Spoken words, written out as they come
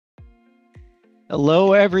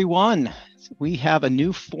Hello, everyone. We have a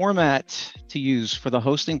new format to use for the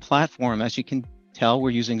hosting platform. As you can tell, we're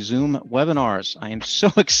using Zoom webinars. I am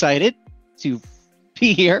so excited to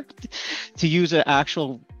be here to use an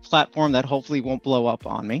actual platform that hopefully won't blow up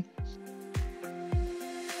on me.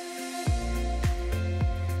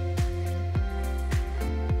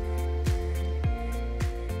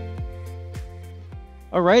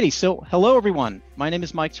 Alrighty, so hello everyone. My name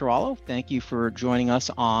is Mike Tarallo. Thank you for joining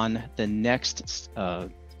us on the next, I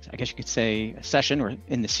guess you could say, session or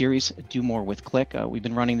in the series, Do More with Qlik. We've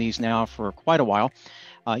been running these now for quite a while,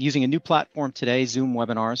 using a new platform today, Zoom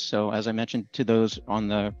webinars. So as I mentioned to those on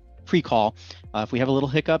the pre-call, if we have a little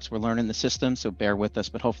hiccups, we're learning the system, so bear with us,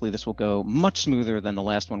 but hopefully this will go much smoother than the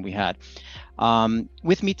last one we had.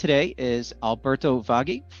 With me today is Alberto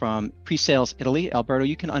Vaghi from Pre-Sales Italy. Alberto,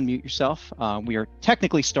 you can unmute yourself. We are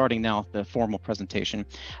technically starting now the formal presentation.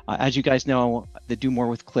 As you guys know, the Do More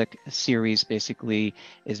with Qlik series basically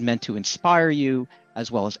is meant to inspire you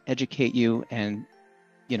as well as educate you and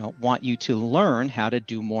want you to learn how to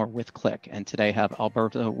do more with Qlik. And today I have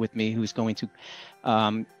Alberto with me, who's going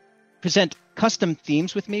to present custom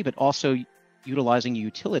themes with me, but also utilizing a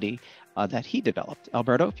utility that he developed.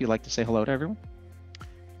 Alberto, if you'd like to say hello to everyone.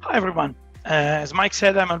 Hi, everyone. As Mike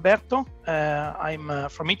said, I'm Alberto. I'm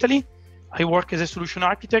from Italy. I work as a solution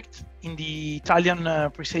architect in the Italian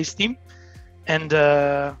pre-sales team. And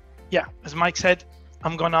yeah, as Mike said,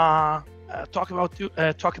 I'm gonna talk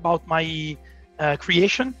about my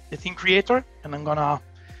creation, the theme creator, and I'm gonna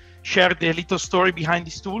share the little story behind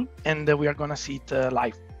this tool, and we are gonna see it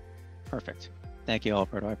live. Perfect. Thank you,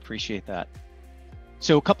 Alberto. I appreciate that.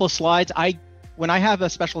 So a couple of slides. When I have a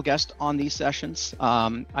special guest on these sessions,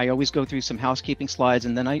 I always go through some housekeeping slides,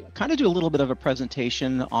 and then I kind of do a little bit of a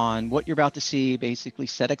presentation on what you're about to see, basically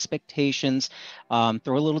set expectations,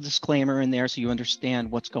 throw a little disclaimer in there so you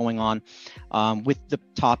understand what's going on with the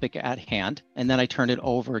topic at hand, and then I turn it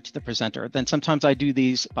over to the presenter. Then sometimes I do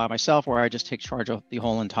these by myself, where I just take charge of the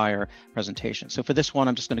whole entire presentation. So for this one,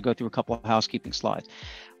 I'm just going to go through a couple of housekeeping slides.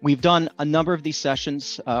 We've done a number of these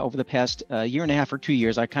sessions over the past year and a half or 2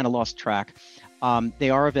 years. I kind of lost track. They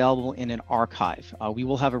are available in an archive. We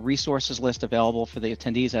will have a resources list available for the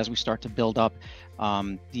attendees as we start to build up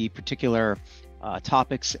the particular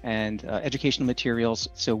topics and educational materials.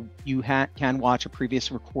 So you can watch a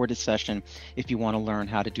previous recorded session if you want to learn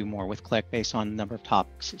how to do more with Qlik based on a number of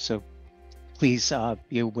topics. So please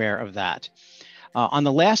be aware of that. On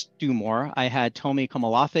the last Do More, I had Tomi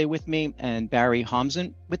Komalafe with me and Barry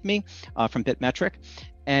Homsen with me from Bitmetric.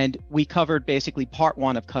 And we covered basically part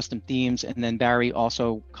one of custom themes, and then Barry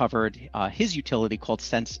also covered his utility called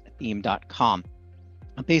sensetheme.com,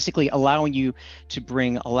 basically allowing you to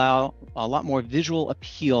bring a lot more visual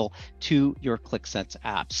appeal to your Qlik Sense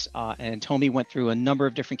apps. And Tomi went through a number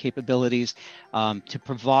of different capabilities to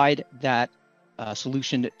provide that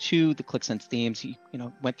solution to the Qlik Sense themes. He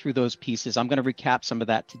went through those pieces. I'm going to recap some of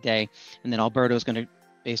that today, and then Alberto is going to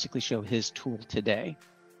basically show his tool today.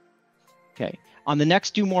 Okay. On the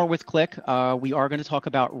next Do More with Qlik, we are going to talk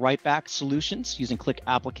about write-back solutions using Qlik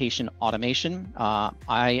application automation.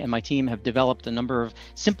 I and my team have developed a number of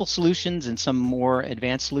simple solutions and some more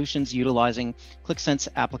advanced solutions utilizing Qlik Sense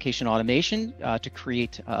application automation to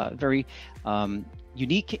create very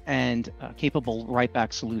unique and capable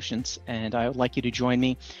write-back solutions. And I would like you to join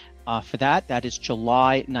me for that. That is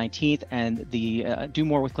July 19th, and the Do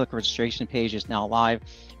More with Qlik registration page is now live.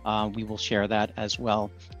 We will share that as well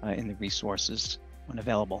in the resources when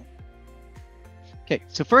available. Okay,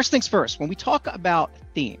 so first things first, when we talk about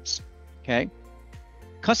themes, okay,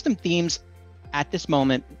 custom themes at this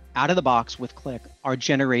moment out of the box with Qlik are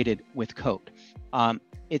generated with code.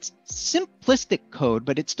 It's simplistic code,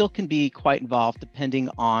 but it still can be quite involved depending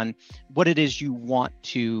on what it is you want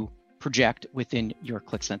to project within your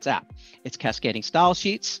Qlik Sense app. It's cascading style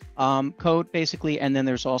sheets code basically, and then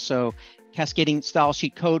there's also cascading style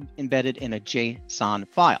sheet code embedded in a JSON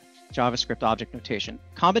file, JavaScript object notation.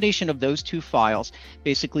 Combination of those two files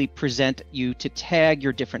basically present you to tag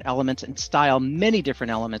your different elements and style many different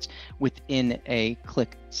elements within a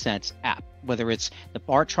Qlik Sense app, whether it's the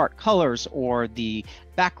bar chart colors or the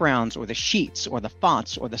backgrounds or the sheets or the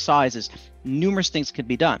fonts or the sizes. Numerous things could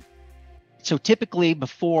be done. So typically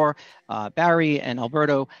before Barry and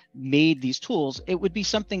Alberto made these tools, it would be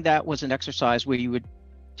something that was an exercise where you would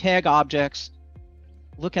tag objects,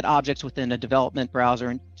 look at objects within a development browser,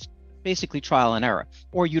 and basically trial and error,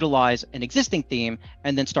 or utilize an existing theme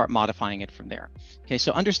and then start modifying it from there. Okay,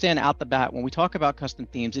 so understand out the bat, when we talk about custom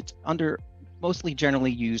themes, it's mostly generally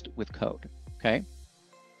used with code, okay?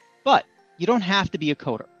 But you don't have to be a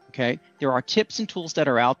coder, okay? There are tips and tools that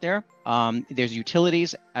are out there There's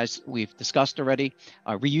utilities, as we've discussed already,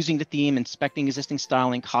 reusing the theme, inspecting existing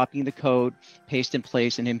styling, copying the code, paste in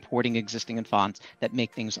place, and importing existing fonts that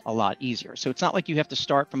make things a lot easier. So it's not like you have to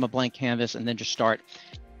start from a blank canvas and then just start,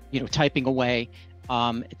 typing away,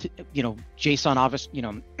 JSON obvious,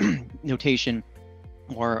 notation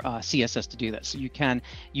or CSS to do this. So you can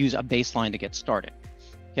use a baseline to get started.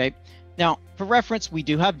 Okay. Now, for reference, we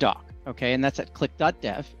do have Doc. Okay, and that's at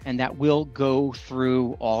Qlik.Dev, and that will go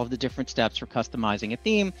through all of the different steps for customizing a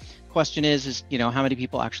theme. Question is how many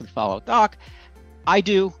people actually follow Doc? I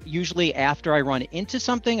do. Usually after I run into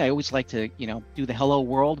something, I always like to, do the hello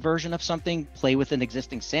world version of something, play with an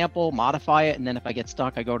existing sample, modify it, and then if I get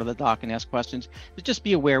stuck, I go to the Doc and ask questions. But just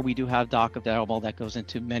be aware we do have Doc available that goes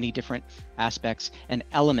into many different aspects and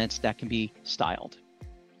elements that can be styled.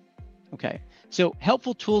 Okay, so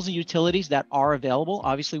helpful tools and utilities that are available.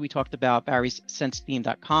 Obviously, we talked about Barry's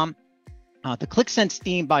sensetheme.com. The Qlik Sense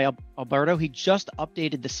theme by Alberto, he just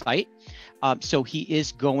updated the site. So he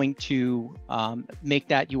is going to make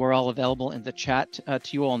that URL available in the chat to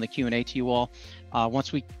you all, in the Q&A to you all.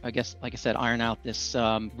 Once we, I guess, like I said, iron out this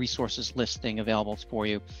resources listing available for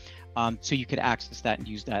you. So you could access that and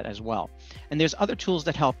use that as well. And there's other tools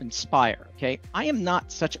that help inspire, okay? I am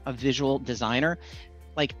not such a visual designer.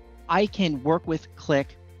 Like, I can work with Qlik,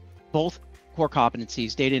 both core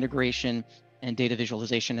competencies, data integration and data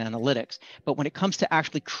visualization and analytics. But when it comes to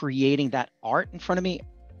actually creating that art in front of me,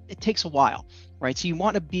 it takes a while, right? So you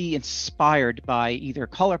want to be inspired by either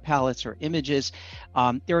color palettes or images.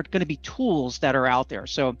 There are going to be tools that are out there.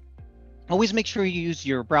 So always make sure you use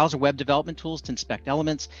your browser web development tools to inspect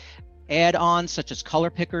elements. Add-ons such as color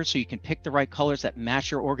pickers, so you can pick the right colors that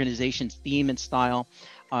match your organization's theme and style.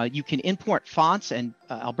 You can import fonts, and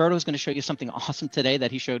Alberto is going to show you something awesome today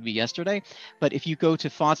that he showed me yesterday. But if you go to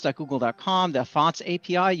fonts.google.com, the fonts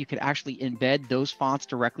API, you could actually embed those fonts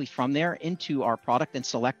directly from there into our product and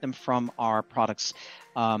select them from our product's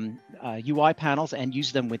UI panels and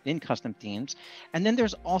use them within custom themes. And then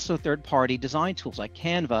there's also third-party design tools like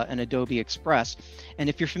Canva and Adobe Express. And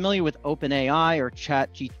if you're familiar with OpenAI or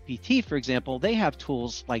ChatGPT, for example, they have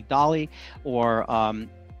tools like Dolly or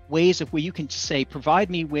ways of where you can say, provide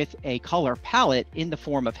me with a color palette in the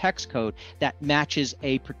form of hex code that matches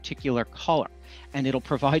a particular color. And it'll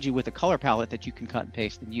provide you with a color palette that you can cut and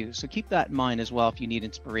paste and use. So keep that in mind as well if you need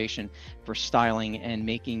inspiration for styling and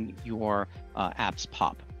making your apps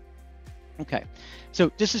pop. Okay,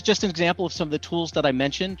 so this is just an example of some of the tools that I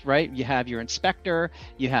mentioned, right? You have your inspector,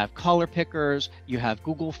 you have color pickers, you have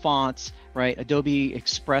Google Fonts, right? Adobe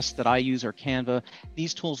Express that I use or Canva.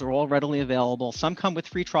 These tools are all readily available. Some come with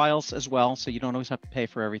free trials as well, so you don't always have to pay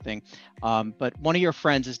for everything. But one of your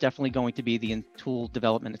friends is definitely going to be the tool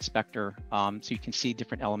development inspector, so you can see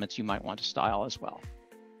different elements you might want to style as well.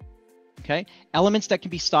 Okay, elements that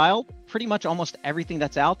can be styled, pretty much almost everything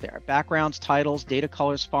that's out there. Backgrounds, titles, data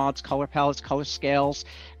colors, fonts, color palettes, color scales,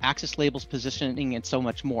 axis labels, positioning, and so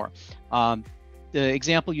much more. The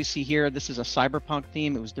example you see here, this is a cyberpunk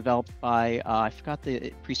theme. It was developed by, I forgot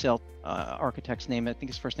the pre-sale architect's name. I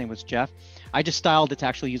think his first name was Jeff. I just styled it to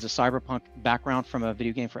actually use a cyberpunk background from a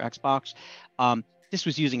video game for Xbox. This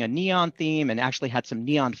was using a neon theme and actually had some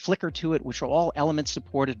neon flicker to it, which are all elements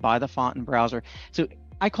supported by the font and browser. So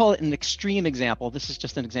I call it an extreme example. This is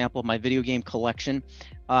just an example of my video game collection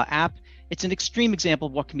app. It's an extreme example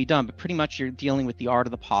of what can be done, but pretty much you're dealing with the art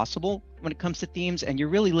of the possible when it comes to themes, and you're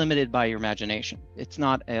really limited by your imagination. It's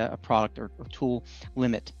not a product or tool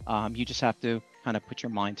limit. You just have to kind of put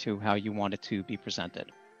your mind to how you want it to be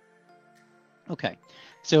presented. Okay,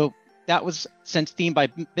 so that was Sense theme by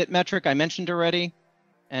Bitmetric I mentioned already,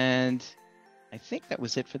 and I think that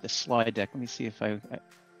was it for the slide deck. Let me see if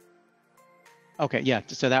okay, yeah,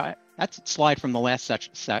 so that's a slide from the last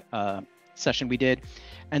session we did.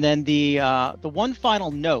 And then the one final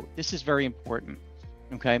note, this is very important,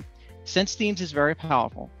 okay? Sense themes is very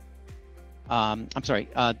powerful.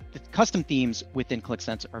 The custom themes within Qlik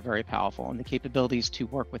Sense are very powerful, and the capabilities to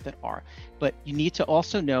work with it are. But you need to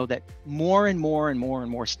also know that more and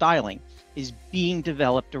more styling is being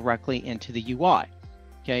developed directly into the UI,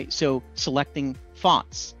 okay? So selecting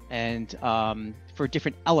fonts and for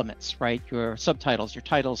different elements, right? Your subtitles, your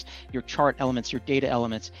titles, your chart elements, your data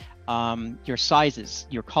elements, your sizes,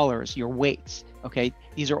 your colors, your weights, okay?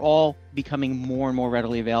 These are all becoming more and more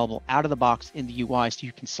readily available out of the box in the UI, so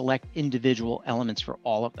you can select individual elements for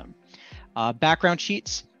all of them. Background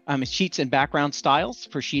sheets, sheets and background styles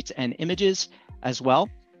for sheets and images as well.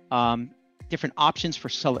 Different options for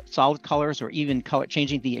solid colors, or even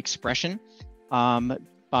changing the expression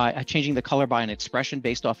by changing the color by an expression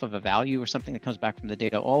based off of a value or something that comes back from the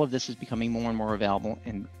data. All of this is becoming more and more available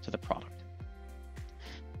into the product.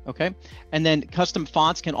 Okay, and then custom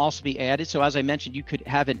fonts can also be added. So as I mentioned, you could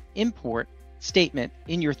have an import statement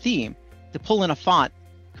in your theme to pull in a font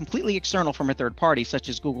completely external from a third party, such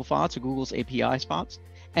as Google Fonts or Google's API fonts,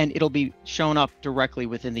 and it'll be shown up directly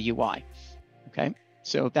within the UI. Okay,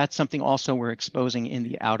 so that's something also we're exposing in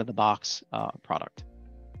the out-of-the-box product.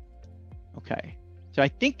 Okay, so I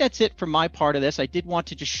think that's it for my part of this. I did want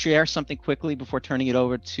to just share something quickly before turning it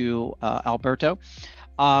over to Alberto.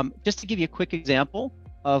 Just to give you a quick example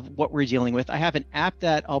of what we're dealing with, I have an app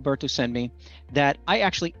that Alberto sent me that I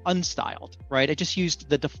actually unstyled, right? I just used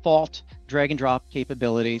the default drag and drop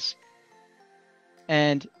capabilities.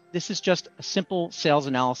 And this is just a simple sales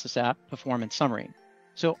analysis app performance summary.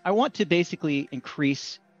 So I want to basically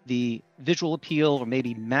increase the visual appeal or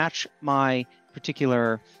maybe match my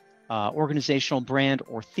particular organizational brand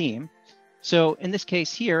or theme. So in this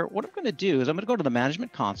case here, what I'm going to do is I'm going to go to the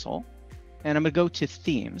management console and I'm going to go to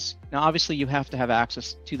themes. Now, obviously you have to have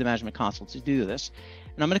access to the management console to do this.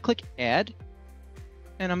 And I'm going to click add,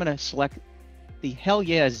 and I'm going to select the Hell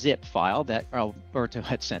Yeah zip file that Alberto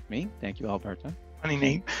had sent me. Thank you, Alberto. Funny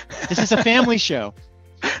name. This is a family show.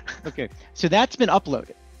 Okay, so that's been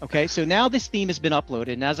uploaded. Okay, so now this theme has been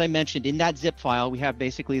uploaded, and as I mentioned, in that zip file, we have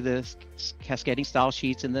basically the cascading style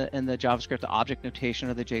sheets and the JavaScript, the object notation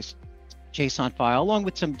of the JSON file, along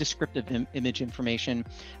with some descriptive image information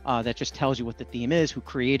that just tells you what the theme is, who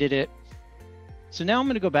created it. So now I'm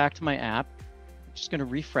going to go back to my app. I'm just going to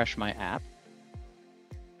refresh my app.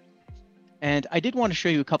 And I did want to show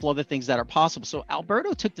you a couple other things that are possible. So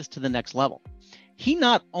Alberto took this to the next level. He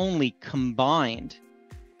not only combined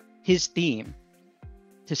his theme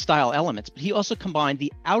to style elements, but he also combined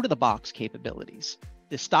the out-of-the-box capabilities,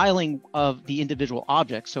 the styling of the individual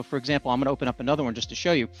objects. So for example, I'm going to open up another one just to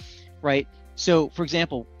show you, right? So for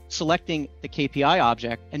example, selecting the KPI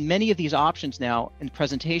object, and many of these options now in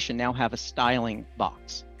presentation now have a styling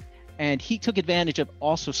box. And he took advantage of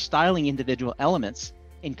also styling individual elements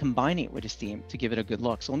and combining it with his theme to give it a good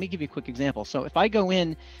look. So let me give you a quick example. So if I go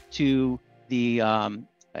in to the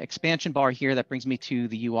expansion bar here, that brings me to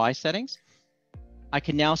the UI settings. I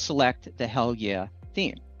can now select the Hell Yeah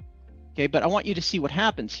theme. Okay, but I want you to see what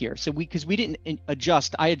happens here. So because we didn't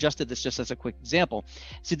adjust, I adjusted this just as a quick example.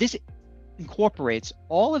 So this incorporates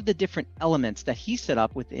all of the different elements that he set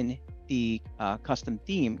up within the custom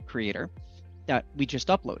theme creator that we just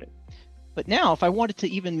uploaded. But now if I wanted to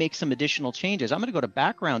even make some additional changes, I'm going to go to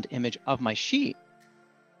background image of my sheet.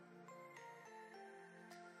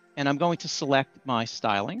 And I'm going to select my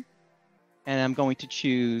styling. And I'm going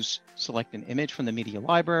to select an image from the media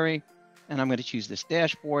library. And I'm going to choose this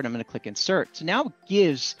dashboard. I'm going to click insert. So now it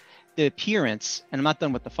gives the appearance, and I'm not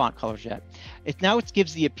done with the font colors yet. It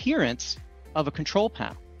gives the appearance of a control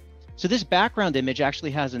panel. So this background image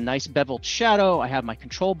actually has a nice beveled shadow. I have my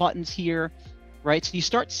control buttons here, right? So you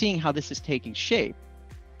start seeing how this is taking shape.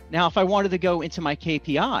 Now, if I wanted to go into my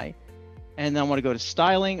KPI, and then I want to go to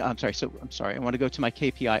styling, I want to go to my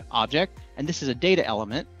KPI object, and this is a data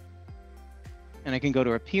element. And I can go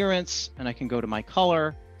to appearance, and I can go to my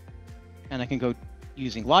color, and I can go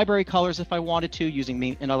using library colors if I wanted to,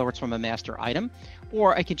 in other words, from a master item,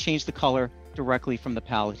 or I can change the color directly from the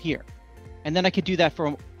palette here. And then I could do that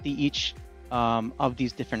for each of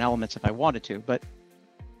these different elements if I wanted to. But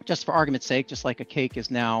just for argument's sake, just like a cake is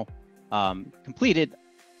now completed,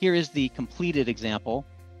 here is the completed example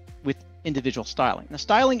with individual styling. Now,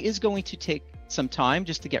 styling is going to take some time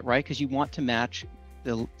just to get right because you want to match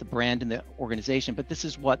the brand and the organization, but this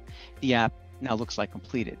is what the app now looks like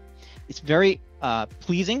completed. It's very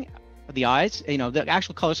pleasing for the eyes. The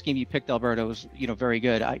actual color scheme you picked, Alberto, is very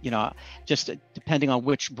good. Just depending on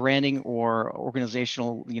which branding or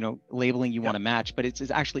organizational labeling you want to match, but it's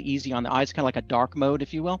actually easy on the eyes, kind of like a dark mode,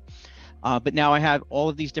 if you will. But now I have all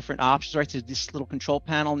of these different options, right? So this little control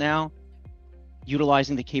panel now,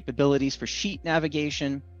 utilizing the capabilities for sheet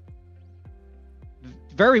navigation.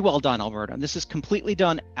 Very well done, Alberto. And this is completely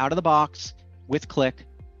done out of the box with Qlik.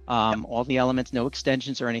 All the elements, no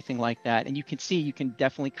extensions or anything like that. And you can see, you can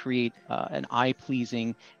definitely create an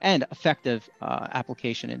eye-pleasing and effective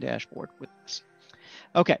application and dashboard with this.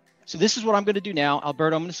 Okay, so this is what I'm going to do now.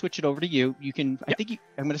 Alberto, I'm going to switch it over to you. I'm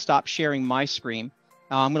going to stop sharing my screen.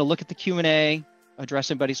 I'm going to look at the Q&A,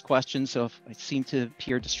 address anybody's questions. So if I seem to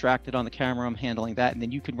appear distracted on the camera, I'm handling that. And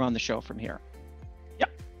then you can run the show from here. Yeah,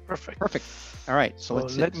 perfect. Perfect. All right, so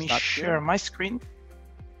let me share my screen.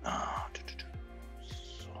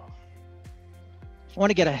 I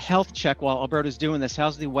want to get a health check while Alberto's doing this.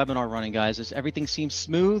 How's the webinar running, guys? Does everything seem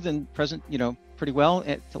smooth and present, pretty well?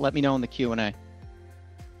 To let me know in the Q&A.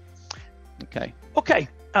 Okay. Okay.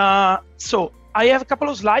 So I have a couple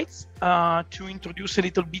of slides to introduce a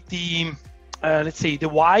little bit let's say, the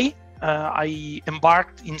why I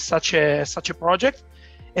embarked in such a project,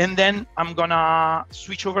 and then I'm gonna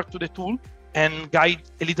switch over to the tool and guide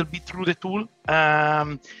a little bit through the tool,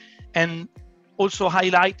 and also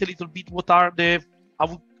highlight a little bit what are the, I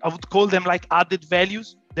would call them like added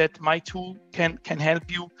values that my tool can help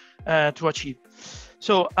you to achieve.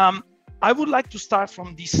 So I would like to start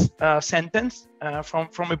from this sentence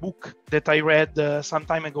from a book that I read some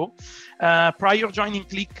time ago. Prior joining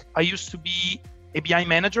Qlik, I used to be a BI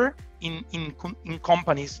manager in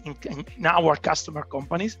companies, in our customer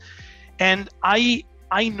companies, and I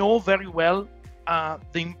know very well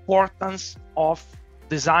the importance of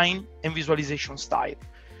design and visualization style.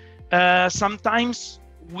 Sometimes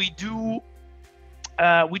we do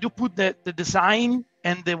put the design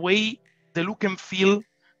and the way the look and feel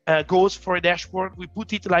goes for a dashboard. We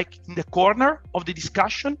put it like in the corner of the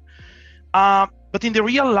discussion, but in the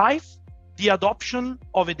real life, the adoption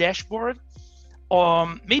of a dashboard,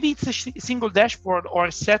 maybe it's a single dashboard or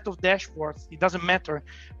a set of dashboards, it doesn't matter,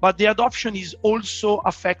 but the adoption is also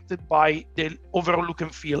affected by the overall look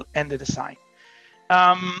and feel and the design.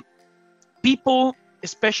 People,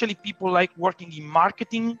 especially people like working in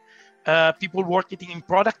marketing, people working in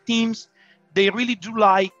product teams, they really do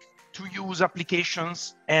like to use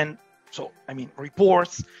applications and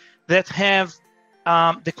reports that have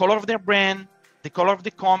the color of their brand, the color of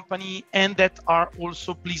the company, and that are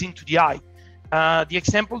also pleasing to the eye. The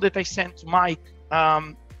example that I sent to Mike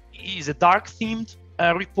is a dark themed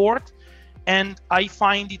report, and I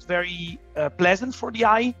find it very pleasant for the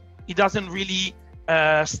eye. It doesn't really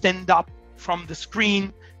stand up from the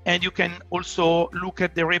screen, and you can also look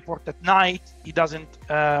at the report at night. It doesn't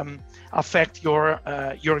affect your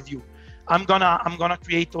view. I'm gonna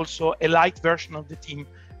create also a light version of the theme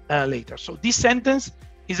later. So this sentence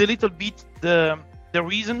is a little bit the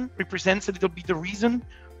reason, represents a little bit the reason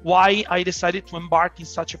why I decided to embark in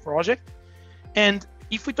such a project. And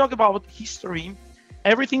if we talk about history,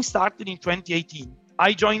 everything started in 2018.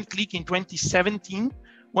 I joined Qlik in 2017.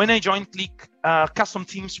 When I joined Qlik, custom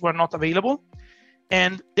themes were not available,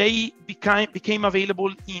 and they became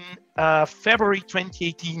available in February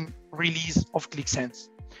 2018 release of Qlik Sense.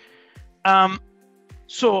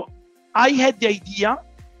 So I had the idea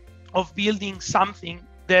of building something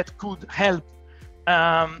that could help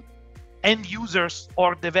end users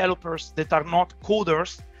or developers that are not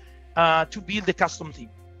coders to build a custom theme.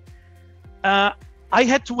 I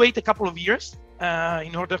had to wait a couple of years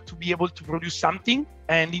in order to be able to produce something.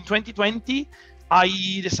 And in 2020, I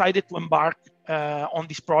decided to embark on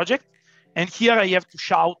this project. And here I have to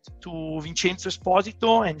shout to Vincenzo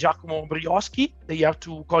Esposito and Giacomo Brioschi. They are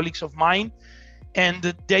two colleagues of mine,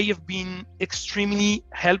 and they have been extremely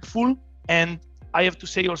helpful. And I have to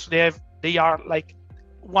say also they are like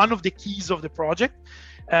one of the keys of the project.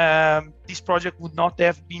 This project would not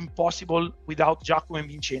have been possible without Giacomo and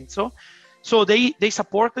Vincenzo. So they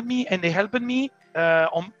supported me and they helped me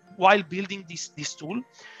while building this tool.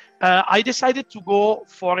 I decided to go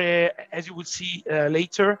for as you will see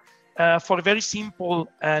later, for a very simple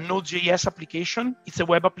Node.js application. It's a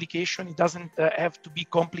web application. It doesn't have to be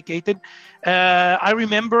complicated. I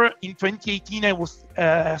remember in 2018, I was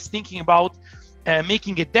thinking about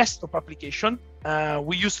making a desktop application.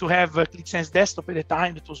 We used to have Qlik Sense desktop at the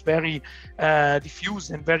time that was very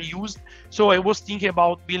diffused and very used. So I was thinking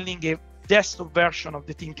about building a desktop version of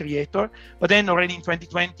the theme creator. But then already in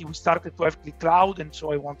 2020, we started to have Qlik Cloud, and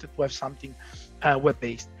so I wanted to have something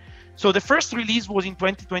web-based. So the first release was in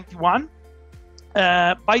 2021.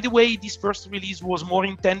 By the way, this first release was more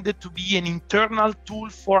intended to be an internal tool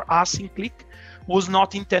for us in Qlik, was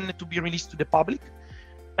not intended to be released to the public.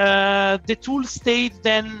 The tool stayed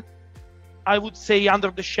then, I would say,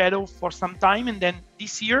 under the shadow for some time. And then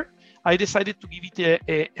this year, I decided to give it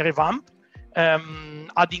a revamp,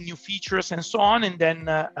 adding new features and so on. And then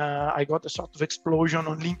I got a sort of explosion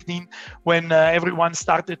on LinkedIn when everyone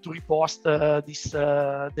started to repost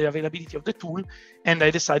the availability of the tool. And I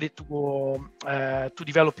decided to go to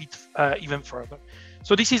develop it even further.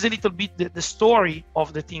 So this is a little bit the story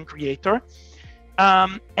of the theme creator.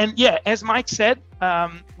 And yeah, as Mike said,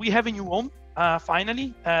 we have a new home,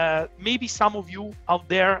 finally. Maybe some of you out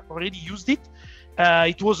there already used it.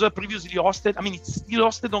 It was previously hosted. I mean, it's still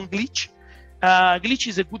hosted on Glitch. Glitch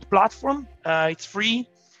is a good platform. It's free.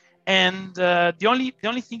 And the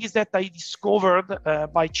only thing is that I discovered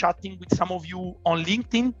by chatting with some of you on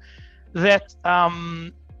LinkedIn that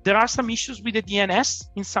there are some issues with the DNS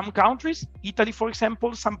in some countries. Italy, for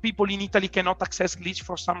example, some people in Italy cannot access Glitch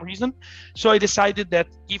for some reason. So I decided that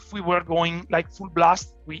if we were going like full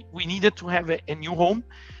blast, we needed to have a new home.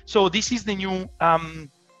 So this is the new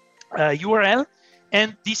URL.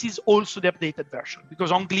 And this is also the updated version,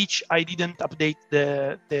 because on Glitch, I didn't update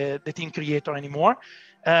the theme creator anymore.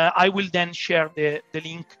 I will then share the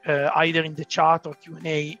link either in the chat or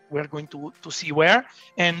Q&A. We're going to see where,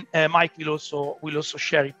 and Mike will also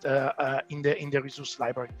share it in the resource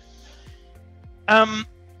library.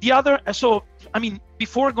 The other, so I mean,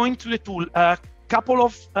 before going to the tool, a couple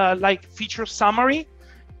of like feature summary.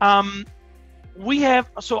 We have,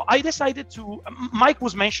 so I decided to, Mike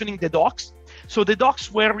was mentioning the docs. So the docs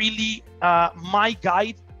were really my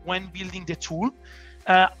guide when building the tool.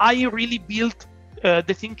 I really built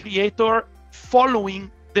the theme creator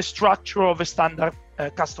following the structure of a standard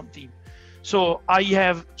custom theme. So I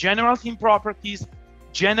have general theme properties,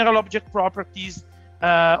 general object properties,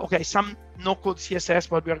 okay, some no-code CSS,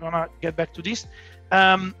 but we're gonna get back to this.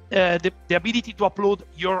 The ability to upload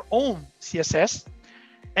your own CSS,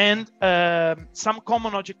 and some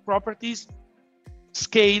common object properties,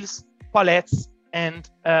 scales, palettes, and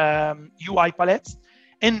UI palettes,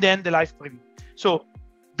 and then the live preview. So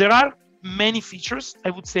there are many features,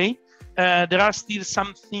 I would say. There are still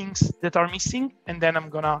some things that are missing, and then I'm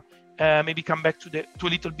gonna maybe come back to a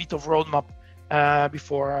little bit of roadmap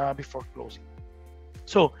before closing.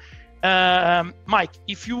 So Mike,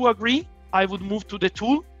 if you agree, I would move to the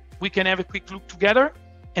tool. We can have a quick look together,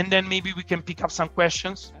 and then maybe we can pick up some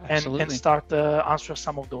questions and start answer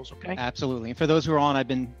some of those, okay? Absolutely. And for those who are on, I've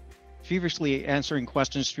been feverishly answering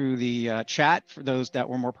questions through the chat. For those that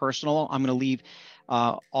were more personal, I'm going to leave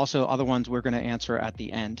also other ones we're going to answer at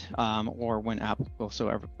the end or when applicable, so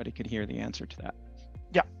everybody could hear the answer to that.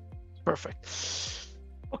 Yeah, perfect.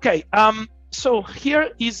 Okay, so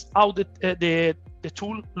here is how the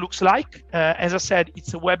tool looks like. As I said,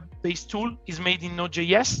 it's a web-based tool. It's made in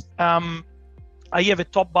Node.js. I have a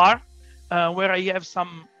top bar where I have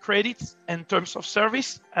some credits and terms of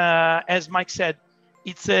service. As Mike said,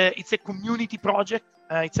 it's a community project.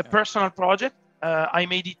 It's a personal project. I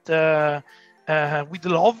made it with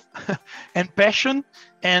love and passion,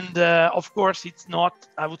 and of course, it's not,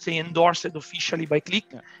 I would say, endorsed officially by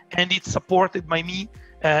Qlik, and it's supported by me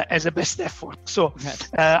as a best effort. So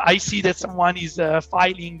I see that someone is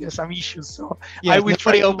filing some issues. So yeah, I will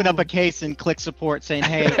try to open up a case and Qlik support saying,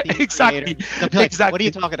 "Hey, exactly, like, exactly. What are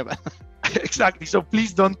you talking about?" Exactly. So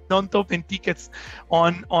please don't open tickets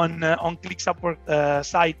on Qlik support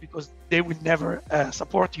site, because they will never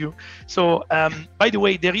support you. So by the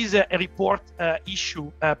way, there is a report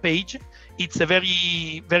issue page. It's a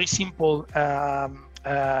very simple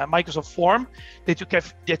Microsoft form that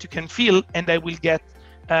you can fill, and I will get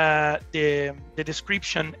the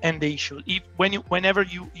description and the issue. Whenever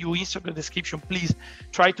you insert the description, please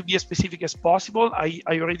try to be as specific as possible. I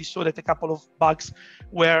already saw that a couple of bugs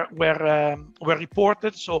were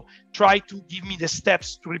reported, so try to give me the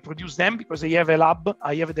steps to reproduce them, because I have a lab,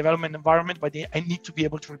 I have a development environment, but I need to be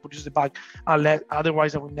able to reproduce the bug.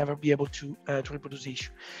 Otherwise, I will never be able to reproduce the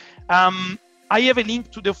issue. I have a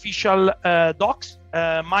link to the official docs.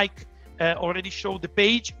 Mike already showed the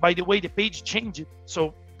page. By the way, the page changed,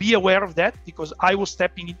 so be aware of that, because I was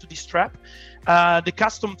stepping into this trap. The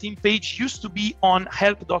custom theme page used to be on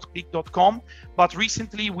help.qlik.com, but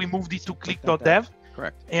recently we moved it to Qlik.Dev.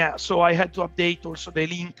 Correct. Yeah, so I had to update also the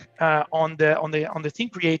link on the theme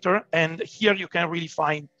creator, and here you can really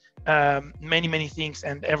find many things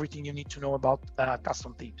and everything you need to know about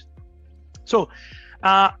custom themes. So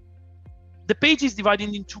the page is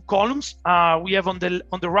divided in two columns. We have on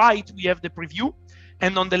the right, we have the preview,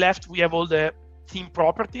 and on the left, we have all the theme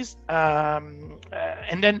properties.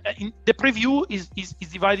 And then the preview is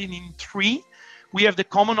divided in three. We have the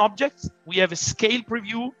common objects, we have a scale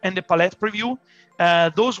preview, and the palette preview.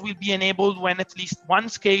 Those will be enabled when at least one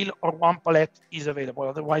scale or one palette is available.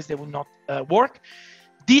 Otherwise, they will not work.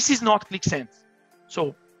 This is not Qlik Sense.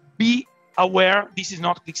 So be aware, this is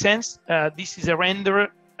not Qlik Sense. This is a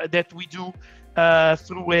render that we do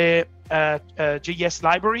through a JS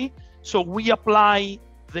library. So we apply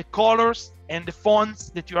the colors and the fonts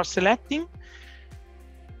that you are selecting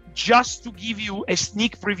just to give you a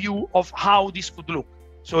sneak preview of how this could look.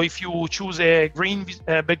 So if you choose a green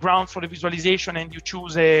background for the visualization and you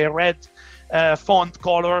choose a red font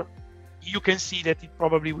color, you can see that it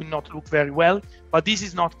probably will not look very well, but this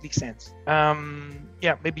is not Qlik Sense.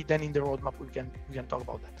 Yeah, maybe then in the roadmap we can talk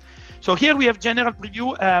about that. So here we have general preview.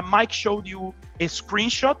 Mike showed you a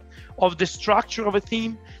screenshot of the structure of a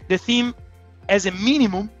theme. The theme, as a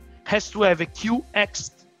minimum, has to have a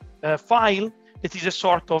QX file that is a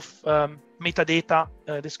sort of metadata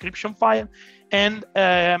description file, and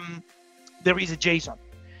there is a JSON.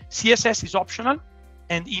 CSS is optional,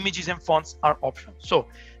 and images and fonts are optional. So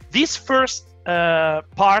this first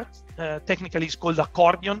part technically is called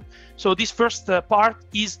accordion. So this first part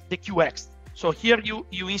is the QX. So here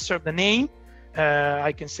you insert the name.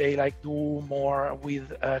 I can say like do more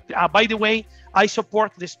with, by the way, I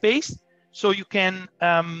support the space. So you can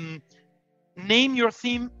name your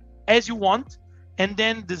theme as you want, and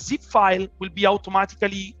then the zip file will be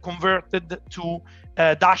automatically converted to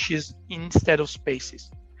dashes instead of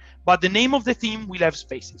spaces. But the name of the theme will have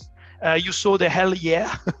spaces. You saw the hell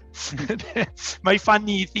yeah, my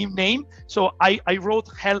funny theme name. So I wrote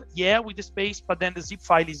hell yeah with the space, but then the zip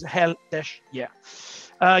file is hell dash yeah.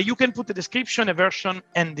 You can put a description, a version,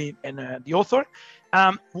 and the author.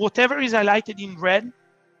 Whatever is highlighted in red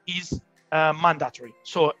is mandatory.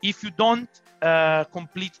 So if you don't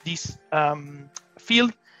complete this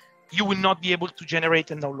field, you will not be able to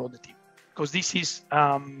generate and download the theme, because this is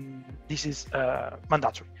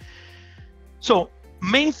mandatory. So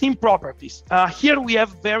main theme properties. Here we have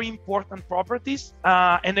very important properties,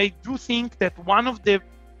 and I do think that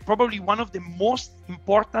probably one of the most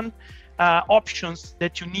important options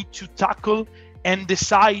that you need to tackle and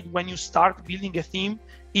decide when you start building a theme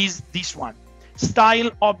is this one: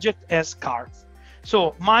 style object as cards.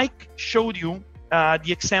 So Mike showed you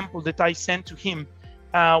the example that I sent to him,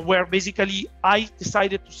 where basically I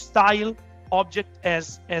decided to style object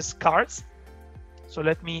as cards. So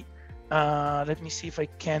let me see if I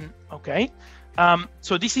can. Okay.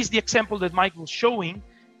 So this is the example that Mike was showing.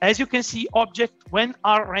 As you can see, object when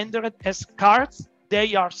are rendered as cards,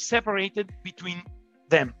 they are separated between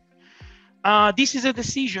them. This is a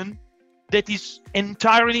decision that is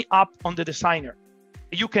entirely up on the designer.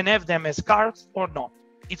 You can have them as cards or not.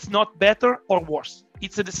 It's not better or worse.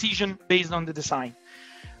 It's a decision based on the design.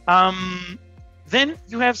 Then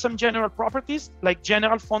you have some general properties like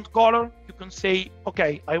general font color. You can say,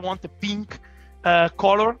 okay, I want a pink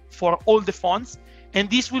color for all the fonts, and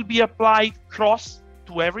this will be applied cross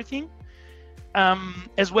to everything,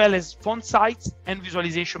 as well as font size and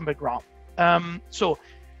visualization background. So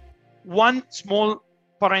one small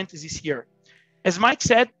parenthesis here. As Mike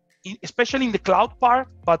said, especially in the cloud part,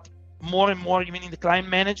 but more and more even in the client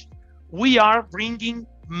managed, we are bringing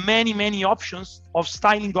many options of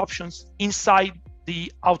styling options inside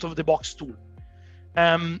the out-of-the-box tool.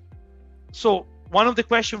 So one of the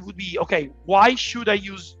questions would be, okay, why should I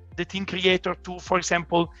use the theme creator to, for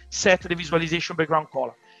example, set the visualization background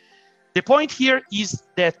color? The point here is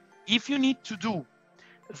that if you need to do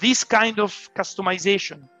this kind of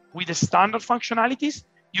customization with the standard functionalities,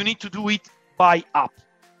 you need to do it by app.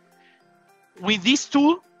 With this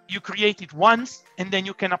tool, you create it once, and then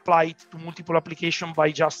you can apply it to multiple applications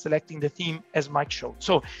by just selecting the theme, as Mike showed.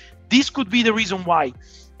 So this could be the reason why.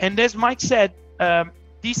 And as Mike said,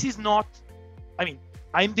 this is not, I mean,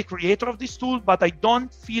 I'm the creator of this tool, but I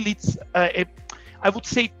don't feel it's I would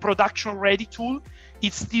say production-ready tool.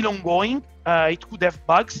 It's still ongoing. It could have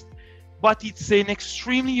bugs, but it's an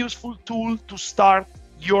extremely useful tool to start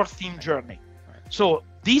your theme journey. So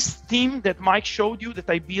this theme that Mike showed you that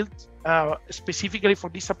I built specifically for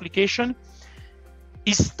this application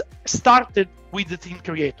is started with the theme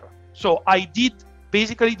creator. So I did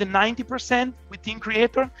basically the 90% with theme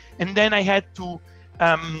creator, and then I had to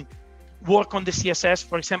work on the CSS,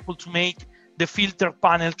 for example, to make the filter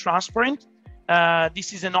panel transparent.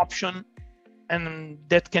 This is an option, and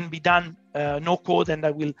that can be done no code, and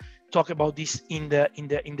I will talk about this in the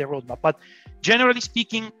roadmap. But generally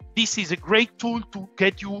speaking, this is a great tool to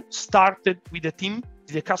get you started with the theme,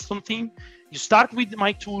 the custom theme. You start with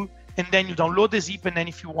my tool, and then you download the zip, and then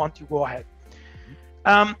if you want, you go ahead.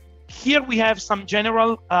 Here we have some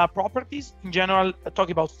general properties. In general, talk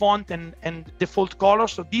about font and default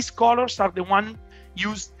colors. So these colors are the one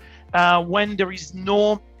used when there is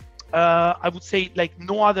no, I would say, like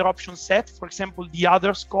no other option set. For example, the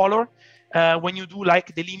others color, when you do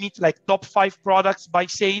like the limit, like top 5 products by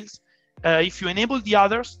sales, if you enable the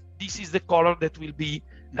others, this is the color that will be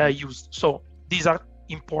used. So these are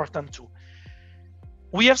important too.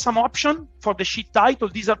 We have some option for the sheet title.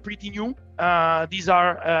 These are pretty new. These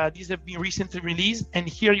have been recently released, and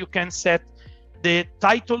here you can set the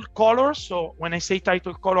title color. So when I say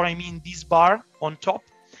title color, I mean this bar on top.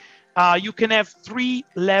 You can have 3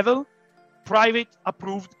 levels: private,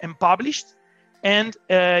 approved, and published. And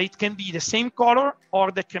it can be the same color,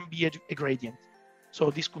 or there can be a gradient.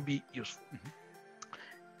 So this could be useful.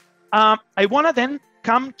 I want to then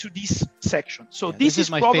come to this section. So yeah, this is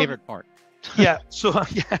my favorite part. Yeah. So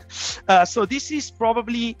yeah. So this is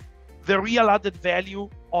probably the real added value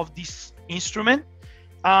of this instrument.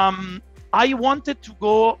 I wanted to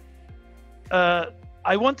go.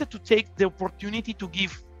 I wanted to take the opportunity to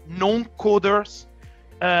give non-coders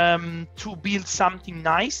to build something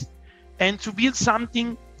nice, and to build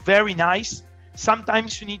something very nice.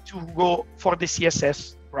 Sometimes you need to go for the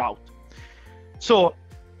CSS route. So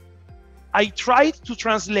I tried to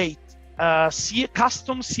translate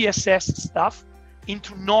custom CSS stuff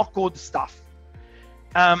into no-code stuff.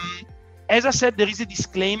 As I said, there is a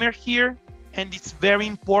disclaimer here, and it's very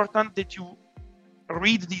important that you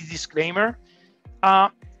read this disclaimer.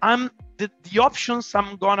 The options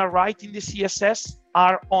I'm gonna write in the CSS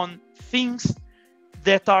are on things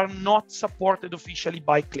that are not supported officially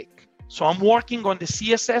by Qlik. So I'm working on the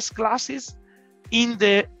CSS classes in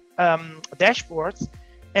the dashboards,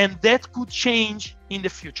 and that could change in the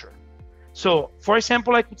future. So for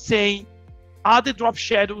example, I could say, add a drop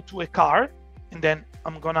shadow to a car, and then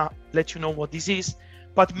I'm gonna let you know what this is.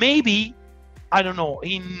 But maybe, I don't know,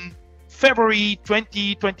 in February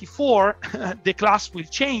 2024, the class will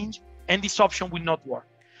change and this option will not work.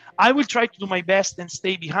 I will try to do my best and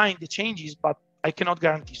stay behind the changes, but I cannot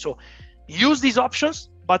guarantee. So use these options,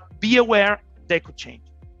 but be aware they could change.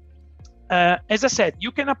 As I said,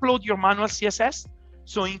 you can upload your manual CSS.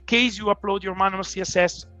 So in case you upload your manual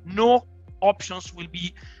CSS, no options will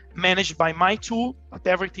be managed by my tool, but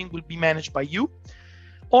everything will be managed by you.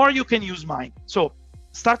 Or you can use mine. So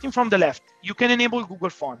starting from the left, you can enable Google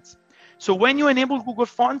Fonts. So when you enable Google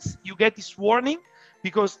Fonts, you get this warning,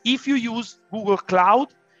 because if you use Google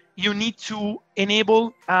Cloud, you need to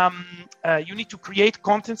enable, you need to create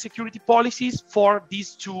content security policies for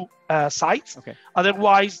these two sites. Okay.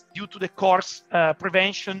 Otherwise, due to the course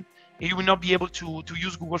prevention, you will not be able to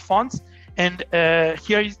use Google Fonts. And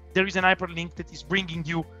there is an hyperlink that is bringing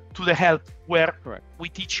you to the help where we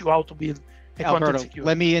teach you how to build a Alberto, content security.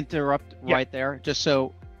 let me interrupt right there. Just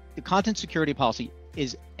so the content security policy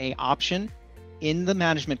is an option in the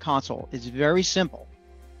management console. It's very simple.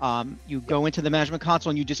 You go into the management console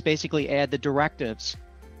and you just basically add the directives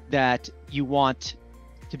that you want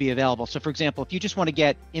to be available. So for example, if you just want to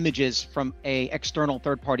get images from a external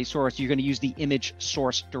third-party source, you're going to use the image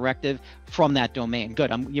source directive from that domain.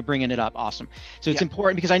 Good, you're bringing it up, awesome. So it's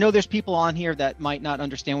important, because I know there's people on here that might not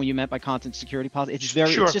understand what you meant by content security policy. It's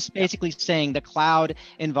very, it's just basically saying the cloud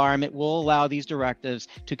environment will allow these directives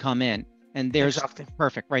to come in. And there's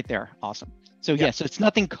perfect right there, awesome. So so it's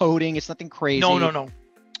nothing coding, it's nothing crazy. No.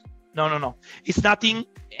 It's nothing,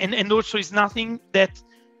 and also it's nothing that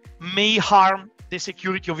may harm the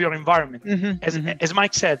security of your environment. As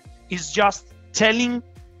Mike said, it's just telling,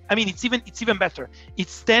 I mean, it's even better.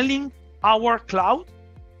 It's telling our cloud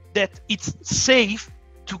that it's safe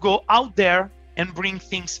to go out there and bring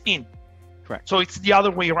things in. Correct. So it's the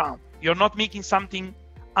other way around. You're not making something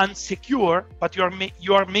unsecure, but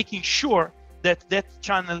you are making sure that that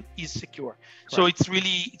channel is secure. Correct. So it's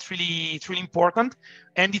really important,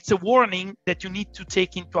 and it's a warning that you need to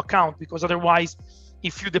take into account, because otherwise,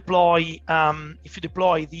 if you deploy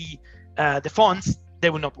the fonts, they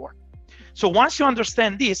will not work. So once you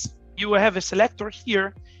understand this, you have a selector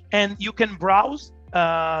here, and you can browse.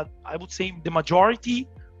 I would say the majority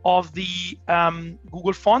of the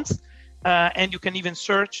Google fonts. And you can even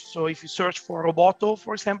search. So if you search for Roboto,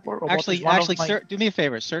 for example, Roboto do me a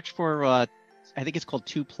favor. Search for I think it's called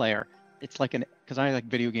 2Player. It's like because I like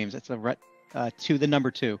video games. It's a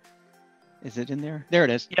 2. Is it in there? There it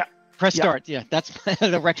is. Yeah. Press start. Yeah, that's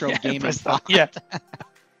the retro gaming.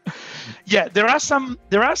 Yeah. There are some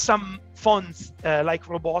fonts like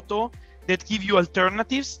Roboto that give you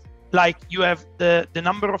alternatives. Like you have the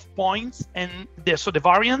number of points and the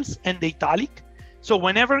variance and the italic. So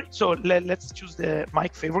let's choose my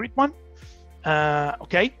favorite one.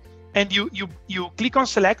 Okay, and you click on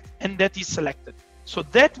select, and that is selected. So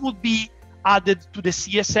that would be added to the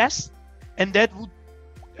CSS, and that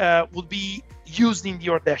would be used in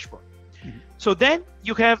your dashboard. So then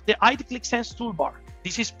you have the Qlik Sense toolbar.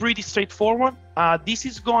 This is pretty straightforward. This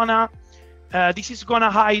is gonna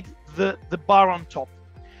hide the bar on top.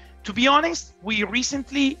 To be honest, we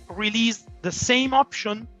recently released the same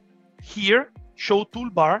option here, show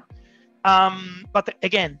toolbar, but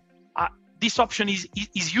again, this option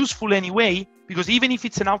is useful anyway, because even if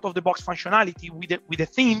it's an out-of-the-box functionality with a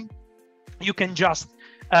theme, you can just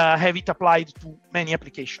have it applied to many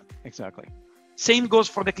applications. Exactly. Same goes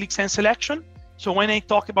for the Qlik Sense selection. So when I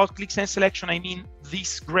talk about Qlik Sense selection, I mean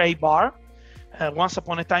this gray bar. Once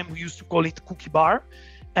upon a time, we used to call it cookie bar.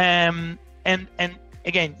 And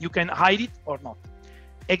again, you can hide it or not.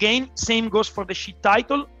 Again, same goes for the sheet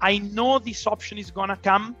title. I know this option is gonna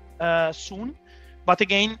come soon, but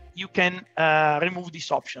again, you can remove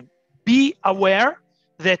this option. Be aware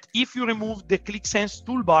that if you remove the Qlik Sense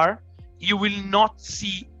toolbar, you will not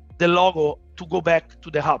see the logo to go back to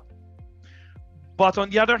the hub. But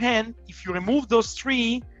on the other hand, if you remove those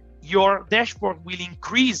three, your dashboard will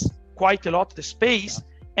increase quite a lot the space,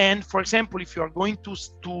 And for example, if you are going to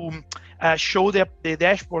show the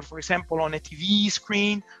dashboard, for example, on a TV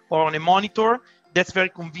screen or on a monitor, that's very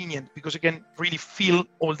convenient because you can really fill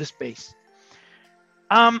all the space.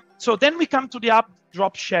 So then we come to the up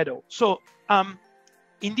drop shadow. So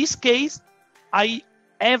in this case, I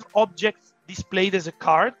have objects displayed as a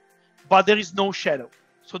card, but there is no shadow.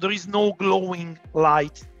 So there is no glowing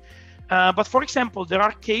light. But for example, there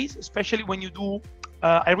are cases, especially when you do,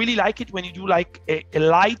 I really like it when you do like a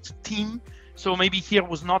light theme. So maybe here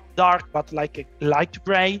was not dark, but like a light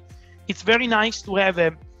gray. It's very nice to have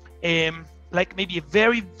like maybe a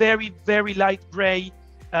very, very, very light gray,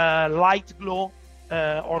 light glow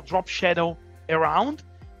or drop shadow around.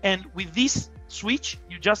 And with this switch,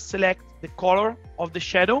 you just select the color of the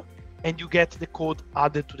shadow and you get the code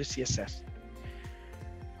added to the CSS.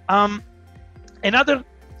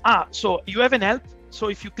 So you have an help. So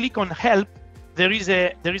if you click on help, there is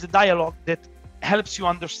a dialog that helps you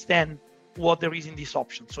understand what there is in this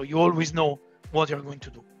option. So you always know what you're going to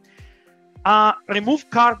do. Remove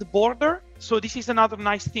card border. So this is another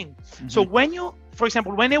nice thing. Mm-hmm. So when you, for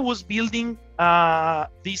example, when I was building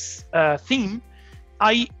this theme,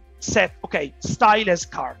 I set, okay, style as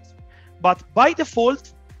card. But by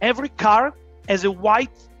default, every card has a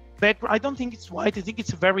white background. I don't think it's white. I think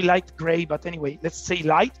it's a very light gray, but anyway, let's say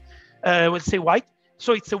light. We'll say white.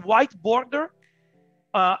 So it's a white border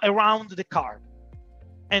around the card.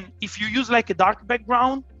 And if you use like a dark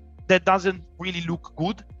background, that doesn't really look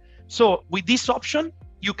good. So with this option,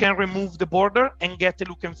 you can remove the border and get a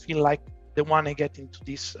look and feel like the one I get into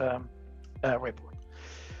this report.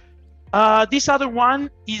 This other one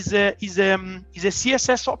is a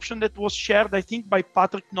CSS option that was shared, I think, by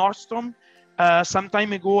Patrick Nordstrom some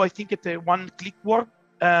time ago, I think at one Qlik World.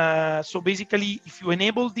 So basically, if you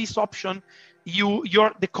enable this option,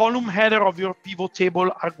 the column header of your pivot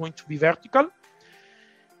table are going to be vertical.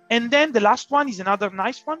 And then the last one is another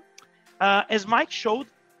nice one. As Mike showed,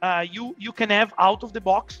 you can have out of the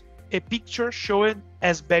box a picture shown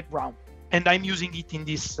as background, and I'm using it in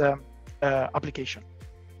this application.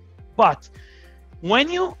 But when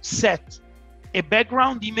you set a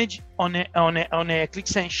background image on a Qlik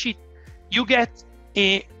Sense sheet, you get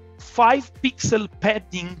a 5-pixel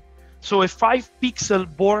padding, so a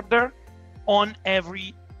 5-pixel border on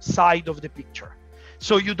every side of the picture.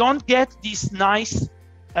 So you don't get this nice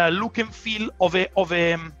look and feel of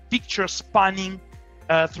a picture spanning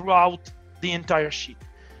throughout the entire sheet.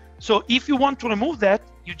 So if you want to remove that,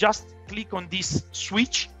 you just click on this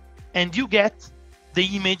switch and you get the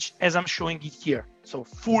image as I'm showing it here. So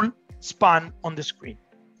full span on the screen.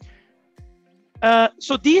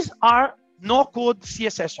 So these are no-code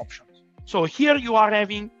CSS options. So here you are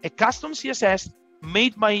having a custom CSS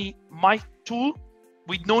made by my tool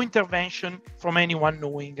with no intervention from anyone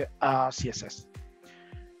knowing CSS.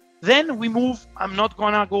 Then we move, I'm not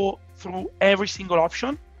gonna go through every single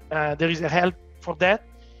option. There is a help for that.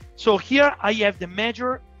 So here I have the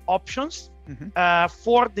measure options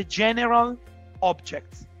for the general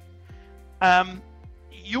objects.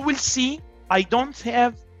 You will see I don't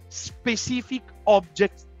have specific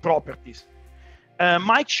object properties.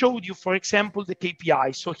 Mike showed you, for example, the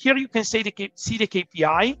KPI. So here you can see the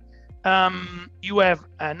KPI. You have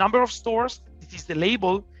a number of stores, it is the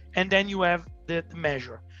label, and then you have the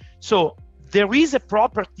measure. So there is a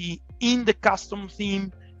property in the custom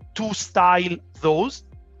theme to style those.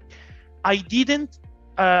 I didn't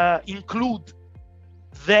include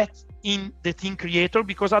that in the theme creator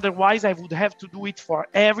because otherwise I would have to do it for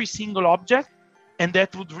every single object, and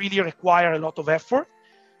that would really require a lot of effort.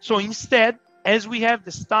 So instead, as we have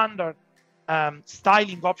the standard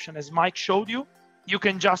styling option, as Mike showed you, you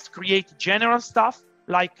can just create general stuff.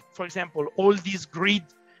 Like, for example, all this grid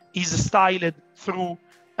is styled through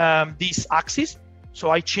this axis.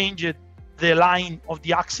 So I changed the line of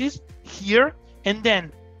the axis here. And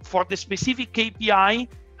then for the specific KPI,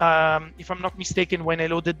 if I'm not mistaken, when I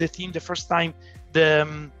loaded the theme the first time,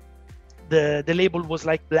 the label was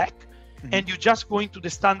like black. And you just go into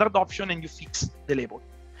the standard option and you fix the label.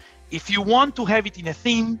 If you want to have it in a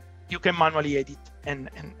theme, you can manually edit and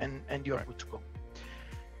you're good to go.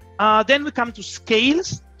 Then we come to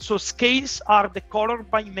scales. So scales are the color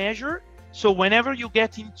by measure. So whenever you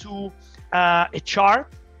get into a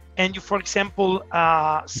chart and you, for example,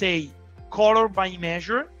 say color by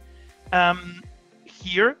measure,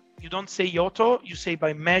 here you don't say auto, you say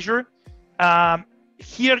by measure.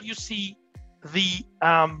 Here you see the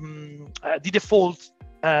default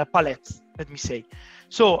palettes, let me say.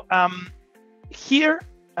 So here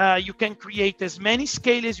you can create as many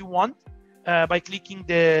scale as you want by clicking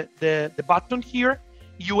the button here.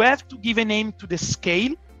 You have to give a name to the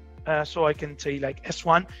scale. So I can say like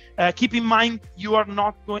S1. Keep in mind you are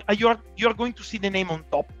not going. You're going to see the name on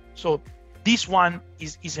top. So this one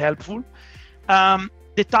is helpful.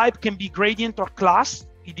 The type can be gradient or class.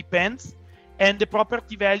 It depends. And the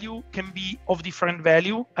property value can be of different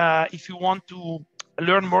value. If you want to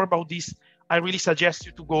learn more about this, I really suggest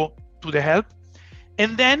you to go to the help.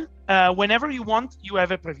 And then whenever you want, you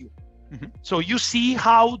have a preview. Mm-hmm. So you see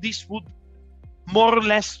how this would more or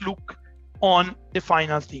less look on the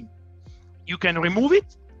final thing. You can remove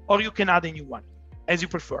it or you can add a new one, as you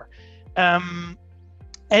prefer.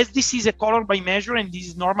 As this is a color by measure and this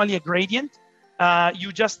is normally a gradient,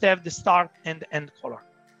 you just have the start and end color.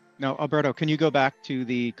 Now, Alberto, can you go back to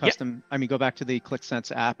the custom, go back to the Qlik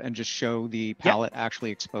Sense app and just show the palette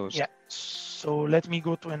actually exposed? Yeah, so let me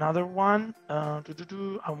go to another one. I'm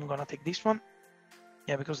gonna take this one.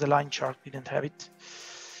 Yeah, because the line chart didn't have it.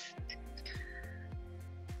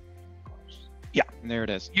 Yeah. And there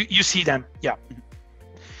it is. You see them, yeah.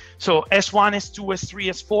 So S1, S2, S3,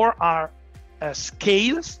 S4 are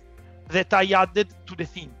scales that I added to the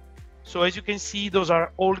theme. So as you can see, those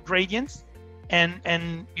are all gradients.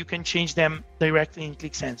 And you can change them directly in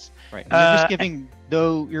Qlik Sense. Right. And you're just giving,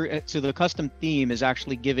 so the custom theme is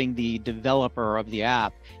actually giving the developer of the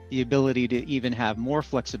app the ability to even have more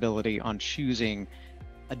flexibility on choosing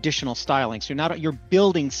additional styling. So you're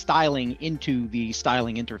building styling into the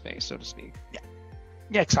styling interface, so to speak.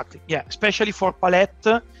 Yeah, exactly. Yeah, especially for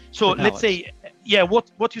palette. So let's say,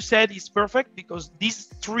 what you said is perfect because these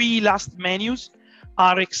three last menus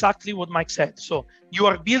are exactly what Mike said. So you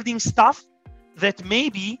are building stuff that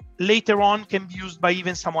maybe later on can be used by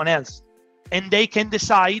even someone else. And they can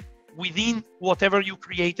decide within whatever you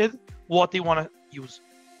created, what they want to use.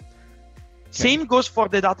 Okay. Same goes for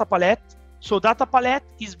the data palette. So data palette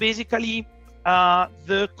is basically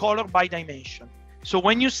the color by dimension. So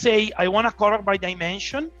when you say, I want a color by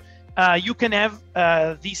dimension, you can have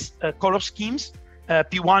these color schemes.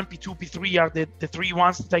 P1, P2, P3 are the three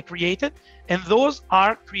ones that I created, and those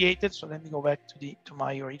are created. So let me go back to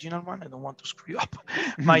my original one. I don't want to screw up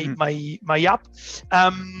my app.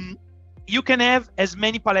 You can have as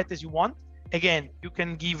many palettes as you want. Again, you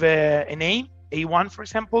can give a name, A1 for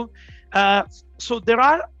example. So there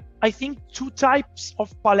are, I think, two types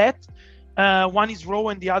of palette. One is row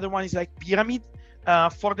and the other one is like pyramid.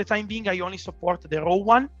 For the time being, I only support the row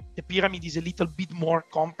one. The pyramid is a little bit more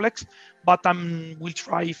complex, but we'll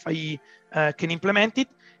try if I can implement it.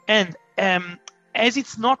 And as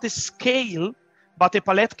it's not a scale, but a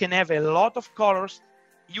palette can have a lot of colors,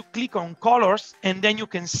 you click on colors and then you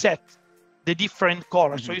can set the different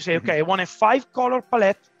colors. Mm-hmm. So you say, okay, I want a 5-color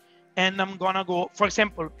palette, and I'm gonna go, for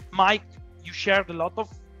example, Mike, you shared a lot of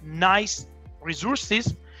nice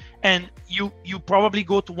resources, and you probably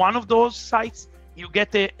go to one of those sites, you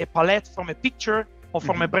get a palette from a picture or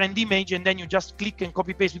from a brand image, and then you just click and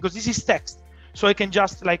copy paste because this is text. So I can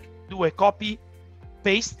just like do a copy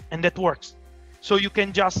paste and that works. So you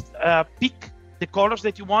can just pick the colors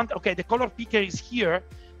that you want. Okay, the color picker is here,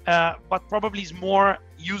 but probably is more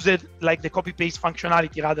used like the copy paste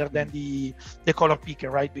functionality rather than the color picker,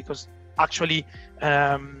 right? Because actually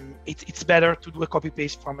it's better to do a copy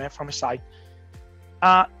paste from a site.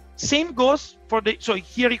 Same goes for so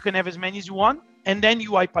here you can have as many as you want, and then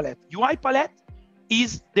UI palette. UI palette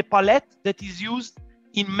is the palette that is used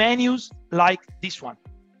in menus like this one.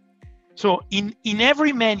 So in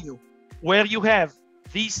every menu where you have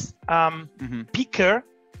this picker,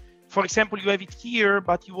 for example, you have it here,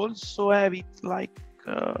 but you also have it like,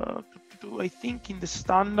 I think in the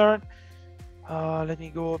standard, let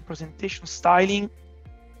me go, presentation styling.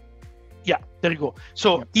 Yeah, there you go.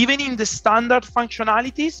 So even in the standard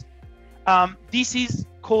functionalities, this is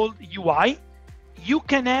called UI. You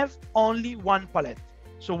can have only one palette.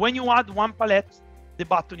 So when you add one palette, the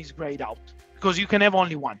button is grayed out because you can have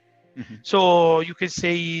only one. So you can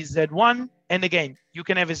say Z1, and again, you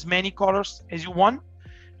can have as many colors as you want.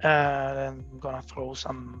 I'm gonna throw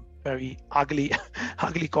some very ugly,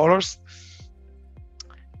 ugly colors,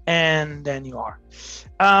 and then you are.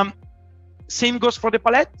 Same goes for the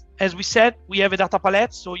palette. As we said, we have a data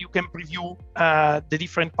palette, so you can preview the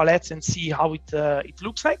different palettes and see how it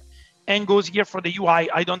looks like. And goes here for the UI.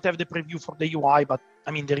 I don't have the preview for the UI, but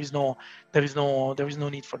I mean there is no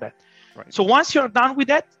need for that. Right. So once you're done with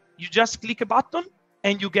that, you just click a button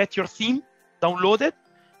and you get your theme downloaded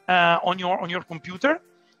on your computer.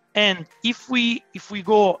 And if we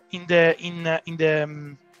go in the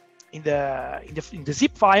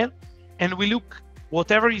zip file and we look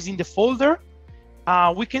whatever is in the folder,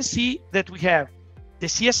 we can see that we have the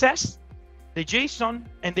CSS, the JSON,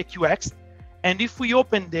 and the QX. And if we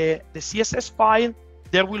open the CSS file,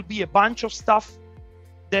 there will be a bunch of stuff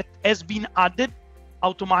that has been added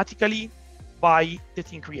automatically by the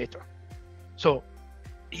theme creator. So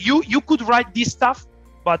you could write this stuff,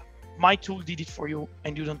 but my tool did it for you,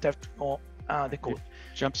 and you don't have to know the code.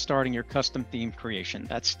 Jump starting your custom theme creation.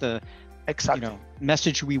 That's the exactly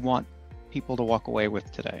message we want people to walk away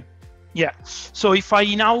with today. Yeah. So if I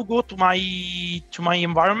now go to my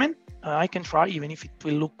environment, I can try, even if it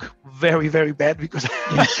will look very, very bad, because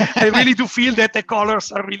I really do feel that the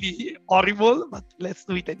colors are really horrible, but let's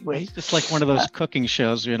do it anyway. It's just like one of those cooking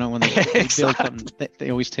shows, when they build something, they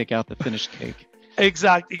always take out the finished cake.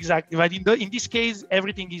 Exactly. But in this case,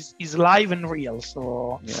 everything is live and real.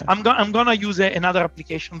 So yeah. I'm gonna use another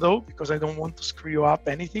application though, because I don't want to screw up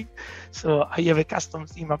anything. So I have a custom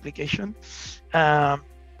theme application,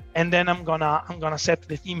 and then I'm gonna set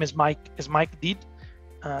the theme as Mike did.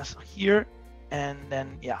 So here, and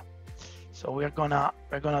then so we're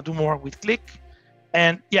gonna do more with Qlik,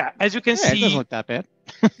 and as you can see, it doesn't look that bad.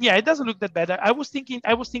 Yeah, it doesn't look that bad. I was thinking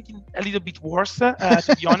a little bit worse,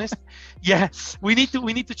 to be honest. Yeah, we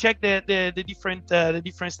need to check the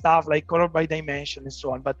different stuff, like color by dimension and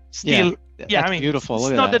so on. But still, I mean, beautiful.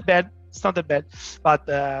 It's not that bad. It's not that bad. But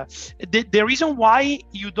the reason why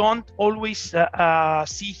you don't always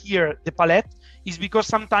see here the palette is because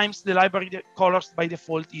sometimes the library colors by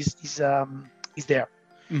default is there.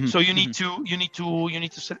 Mm-hmm. So you need to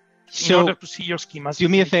select. In order to see your schemas. Do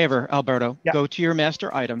me a favor, Alberto. Yeah. Go to your master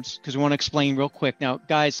items, because we want to explain real quick. Now,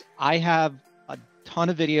 guys, I have a ton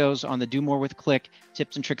of videos on the Do More with Qlik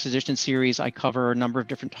Tips and Tricks Edition series. I cover a number of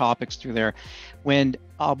different topics through there. When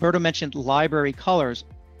Alberto mentioned library colors,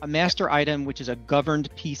 a master item, which is a governed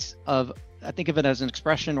piece of, I think of it as an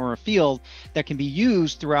expression or a field that can be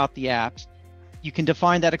used throughout the apps. You can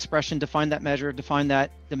define that expression, define that measure, define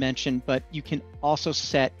that dimension, but you can also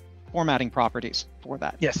set formatting properties for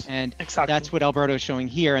that. Yes, and exactly. That's what Alberto is showing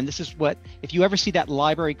here. And this is what, if you ever see that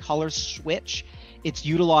library colors switch, it's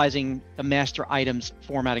utilizing the master items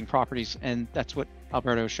formatting properties, and that's what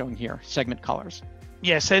Alberto is showing here, segment colors.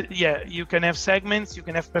 Yes, you can have segments, you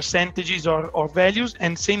can have percentages or values,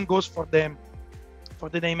 and same goes for the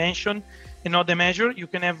dimension and not the measure. You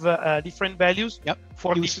can have different values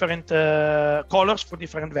for different colors for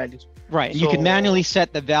different values. Right, so, you can manually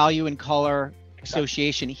set the value and color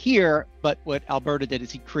association here, but what Alberto did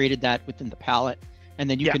is he created that within the palette, and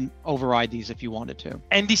then you can override these if you wanted to.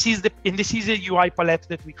 And this is a UI palette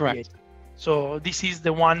that we created. So this is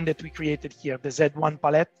the one that we created here, the Z1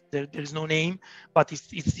 palette. There is no name, but it's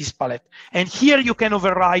this palette. And here you can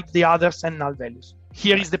override the others and null values.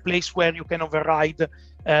 Here is the place where you can override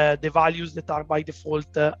the values that are by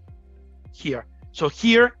default here. So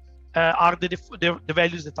here are the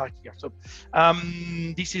values that are here. So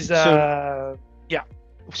this is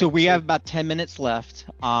So we have about 10 minutes left.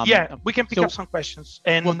 We can pick up some questions,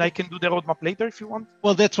 and I can do the roadmap later if you want.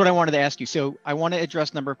 Well, that's what I wanted to ask you. So I want to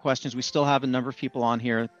address a number of questions. We still have a number of people on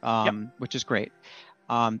here, which is great.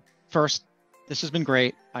 First, this has been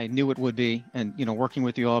great. I knew it would be, and working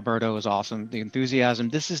with you, Alberto, is awesome. The enthusiasm.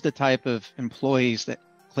 This is the type of employees that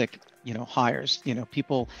Qlik hires,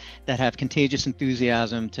 people that have contagious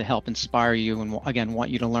enthusiasm to help inspire you, and again, want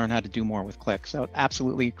you to learn how to do more with Qlik. So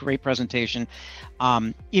absolutely great presentation.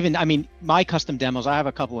 My custom demos, I have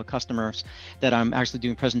a couple of customers that I'm actually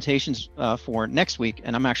doing presentations for next week,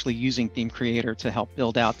 and I'm actually using Theme Creator to help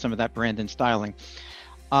build out some of that brand and styling.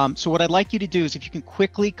 So what I'd like you to do is, if you can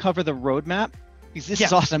quickly cover the roadmap, because this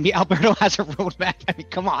is awesome. Alberto has a roadmap. I mean,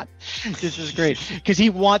 come on, this is great, because he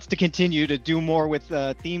wants to continue to do more with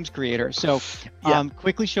Themes Creator. So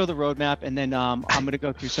quickly show the roadmap, and then I'm going to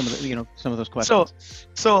go through some of the, some of those questions.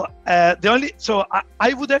 So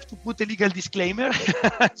I would have to put a legal disclaimer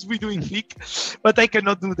as we do in Qlik, but I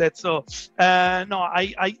cannot do that. So no,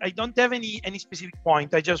 I don't have any specific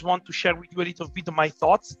point. I just want to share with you a little bit of my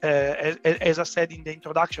thoughts, as I said in the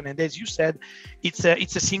introduction, and as you said, it's a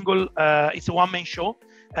one-man show.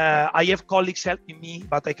 I have colleagues helping me,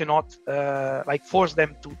 but I cannot force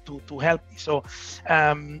them to help me. So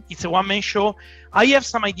it's a one-man show. I have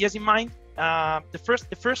some ideas in mind. The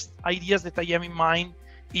first ideas that I have in mind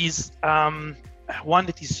is one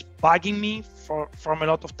that is bugging me from a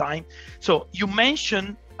lot of time. So you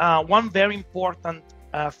mentioned one very important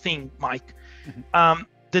thing, Mike. Mm-hmm.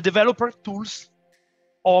 The developer tools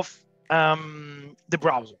of the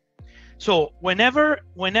browser. So whenever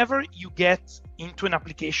you get into an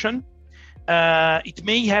application, it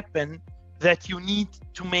may happen that you need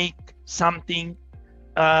to make something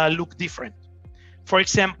look different. For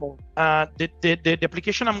example, the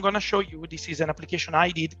application I'm going to show you, this is an application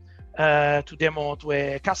I did to demo to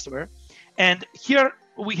a customer. And here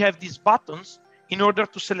we have these buttons in order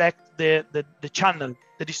to select the channel,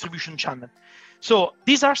 the distribution channel. So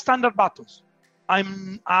these are standard buttons.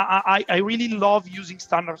 I really love using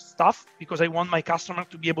standard stuff because I want my customer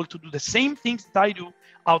to be able to do the same things that I do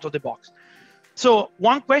out of the box. So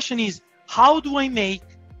one question is, how do I make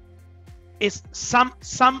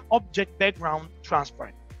some object background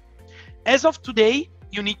transparent? As of today,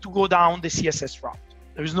 you need to go down the CSS route.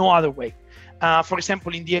 There is no other way. For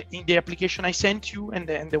example, in the application I sent you and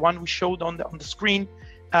the one we showed on the screen,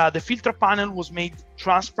 the filter panel was made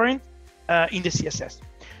transparent in the CSS.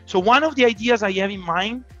 So one of the ideas I have in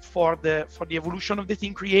mind for the evolution of the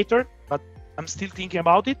theme creator, but I'm still thinking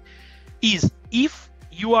about it, is if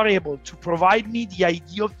you are able to provide me the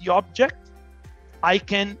ID of the object, I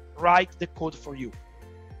can write the code for you.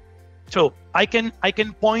 So I can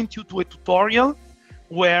point you to a tutorial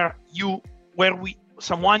where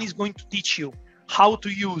someone is going to teach you how to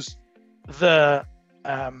use the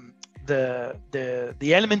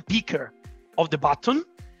element picker of the button,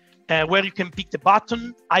 where you can pick the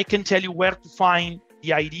button. I can tell you where to find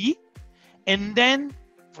the ID. And then,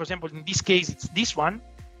 for example, in this case, it's this one,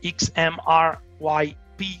 XMRYP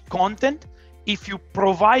content. If you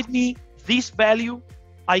provide me this value,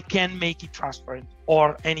 I can make it transparent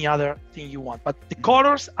or any other thing you want. But the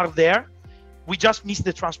colors are there. We just missed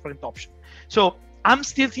the transparent option. So I'm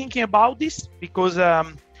still thinking about this because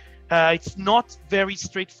it's not very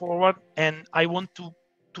straightforward, and I want to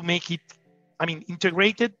make it,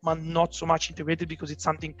 integrated, but not so much integrated because it's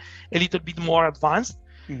something a little bit more advanced.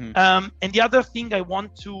 Mm-hmm. And the other thing I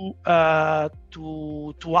want to add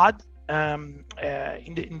in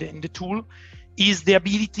the tool is the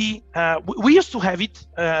ability. We used to have it.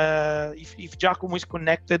 If Giacomo is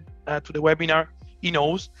connected to the webinar, he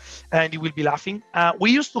knows, and he will be laughing.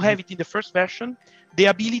 We used to have it in the first version, the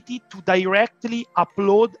ability to directly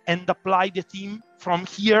upload and apply the theme from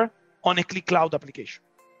here on a Qlik Cloud application.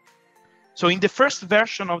 So in the first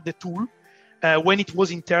version of the tool, when it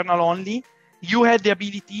was internal only, you had the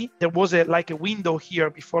ability, there was like a window here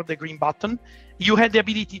before the green button. You had the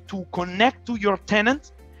ability to connect to your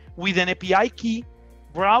tenant with an API key,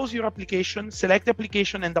 browse your application, select the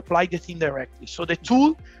application, and apply the theme directly. So the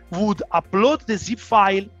tool would upload the zip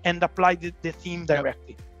file and apply the theme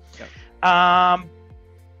directly. Yep.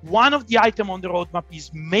 One of the items on the roadmap is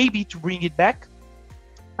maybe to bring it back.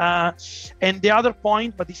 And the other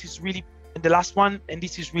point, but this is really the last one, and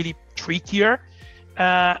this is really trickier,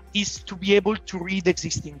 is to be able to read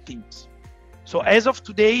existing themes. So as of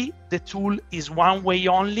today, the tool is one way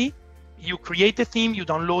only. You create a theme, you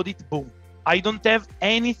download it, boom. I don't have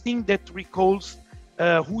anything that recalls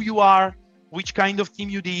who you are, which kind of theme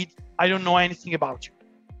you did. I don't know anything about you.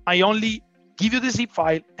 I only give you the zip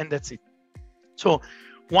file and that's it. So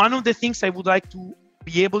one of the things I would like to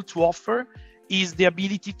be able to offer is the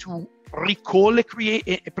ability to recall a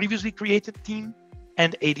previously created theme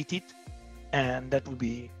and edit it, and that would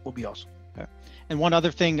be awesome. Okay. And one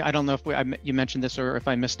other thing, I don't know if you mentioned this or if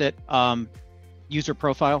I missed it, user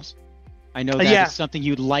profiles. I know that is something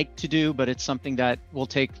you'd like to do, but it's something that will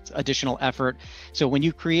take additional effort. So when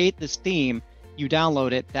you create this theme, you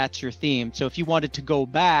download it, that's your theme. So if you wanted to go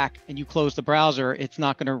back and you close the browser, it's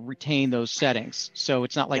not going to retain those settings. So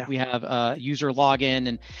it's not like we have a user login.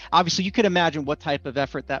 And obviously you could imagine what type of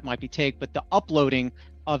effort that might be take, but the uploading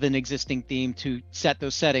of an existing theme to set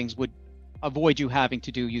those settings would avoid you having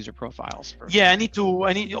to do user profiles. I need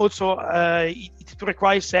also, it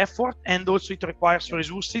requires effort, and also it requires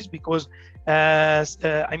resources because,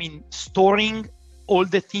 storing all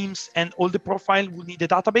the themes and all the profile will need a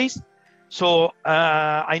database. So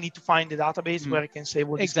I need to find a database where I can save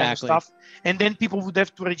all this kind of stuff. And then people would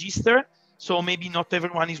have to register. So maybe not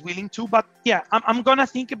everyone is willing to, but yeah, I'm going to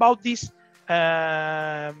think about this.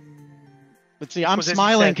 But see, I'm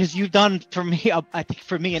smiling because you've done for me, I think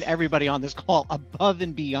for me and everybody on this call, above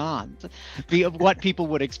and beyond what people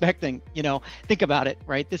would expecting. Think about it,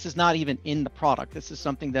 right? This is not even in the product. This is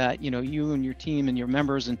something that, you and your team and your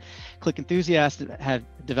members and Qlik enthusiasts have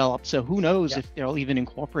developed. So who knows if they'll even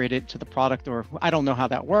incorporate it to the product, or I don't know how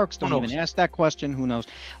that works. Don't even ask that question. Who knows?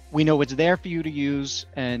 We know it's there for you to use,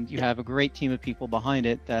 and you have a great team of people behind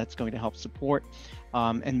it that's going to help support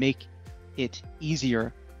and make it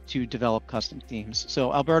easier to develop custom themes.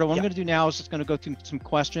 So Alberto, what I'm going to do now is just going to go through some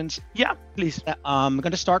questions. Yeah, please. I'm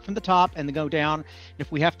going to start from the top and then go down.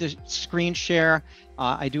 If we have to screen share,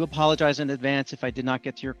 I do apologize in advance if I did not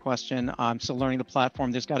get to your question. I'm still learning the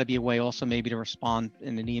platform. There's got to be a way also maybe to respond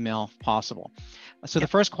in an email if possible. So the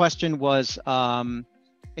first question was,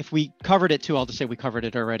 if we covered it too, I'll just say we covered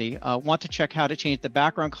it already. Want to check how to change the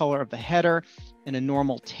background color of the header in a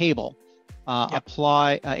normal table.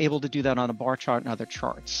 Able to do that on a bar chart and other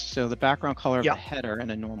charts. So the background color of the header in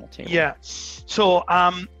a normal table. So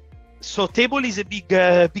So table is a big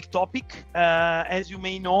topic. As you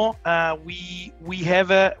may know, we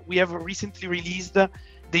have recently released the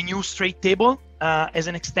new straight table as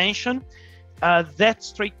an extension. That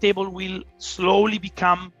straight table will slowly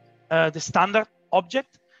become the standard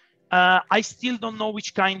object. I still don't know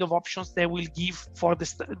which kind of options they will give for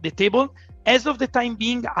the table. As of the time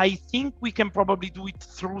being, I think we can probably do it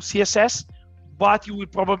through CSS, but you will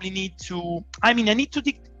probably need to. I need to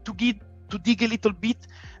dig a little bit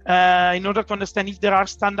in order to understand if there are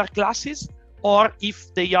standard classes or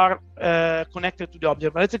if they are connected to the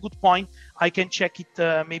object. But that's a good point. I can check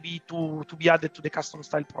it maybe to be added to the custom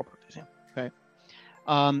style properties. Yeah.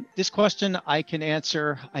 Okay. This question I can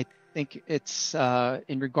answer. I think it's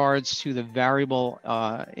in regards to the variable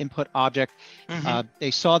input object.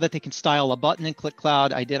 They saw that they can style a button in Qlik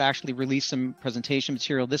Cloud. I did actually release some presentation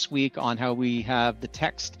material this week on how we have the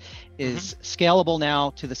text is scalable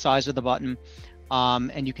now to the size of the button.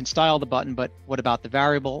 And you can style the button, but what about the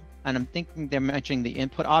variable? And I'm thinking they're mentioning the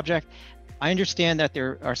input object. I understand that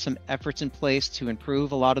there are some efforts in place to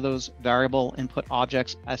improve a lot of those variable input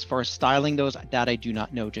objects. As far as styling those, that I do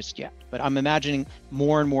not know just yet. But I'm imagining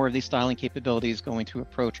more and more of these styling capabilities going to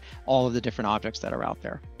approach all of the different objects that are out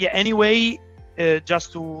there. Yeah. Anyway,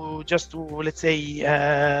 just to let's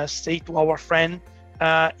say to our friend,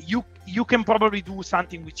 you can probably do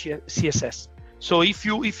something with CSS. So if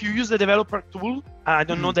you use the developer tool, I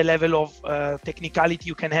don't know the level of technicality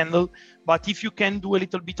you can handle, but if you can do a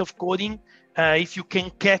little bit of coding, if you can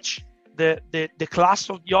catch the class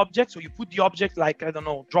of the object, so you put the object like, I don't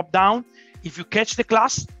know, drop down. If you catch the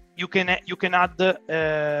class, you can add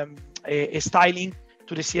a styling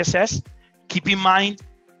to the CSS. Keep in mind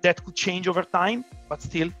that could change over time, but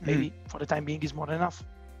still maybe for the time being is more than enough.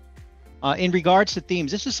 In regards to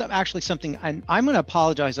themes, this is actually something, and I'm going to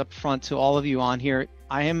apologize up front to all of you on here.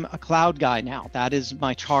 I am a cloud guy now. That is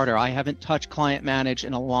my charter. I haven't touched client manage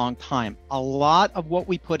in a long time. A lot of what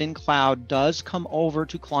we put in cloud does come over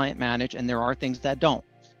to client manage, and there are things that don't.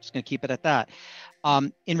 Just going to keep it at that.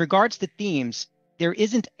 In regards to themes, there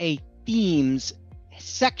isn't a themes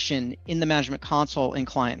section in the management console in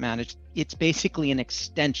client manage. It's basically an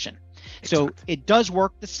extension. So it does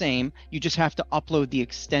work the same. You just have to upload the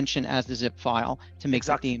extension as the zip file to make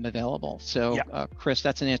the theme available. So Chris,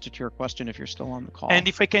 that's an answer to your question if you're still on the call. And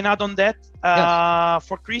if I can add on that,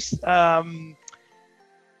 for Chris, I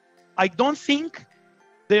don't think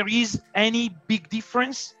there is any big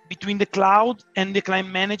difference between the cloud and the client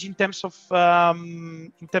manage in terms of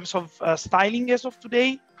styling as of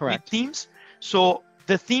today. Correct. With themes. So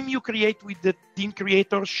the theme you create with the theme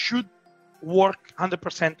creator should work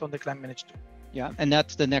 100% on the client manage tool. Yeah, and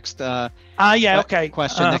that's the next question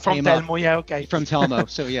that from came Telmo. up. Yeah, okay. From Telmo.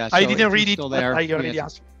 So yeah, so I didn't read it. Still there. I already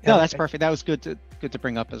answered. Yeah, no, that's perfect. That was good to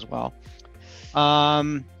bring up as well.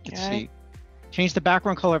 Let's see. Change the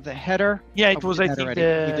background color of the header. Yeah, it was. I think we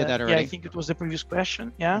did that already. Yeah, I think it was the previous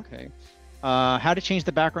question. Yeah. Okay. How to change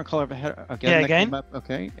the background color of a header? Again. Came up.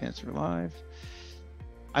 Okay. Answer live.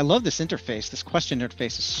 I love this interface. This question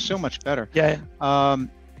interface is so much better. Yeah.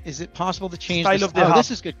 Is it possible to change style of the hub? This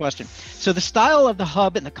is a good question. So the style of the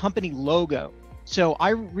hub and the company logo. So I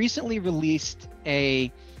recently released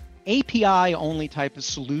a API only type of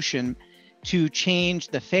solution to change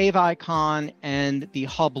the fave icon and the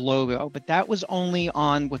hub logo, but that was only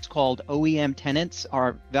on what's called OEM tenants,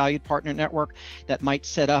 our valued partner network that might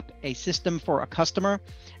set up a system for a customer,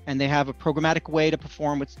 and they have a programmatic way to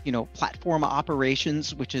perform with, platform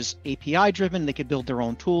operations, which is API driven. They could build their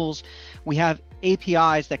own tools. We have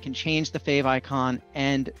APIs that can change the fave icon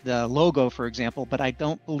and the logo, for example, but I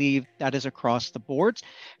don't believe that is across the boards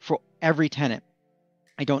for every tenant.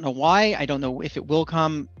 I don't know why. I don't know if it will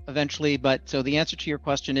come eventually, but so the answer to your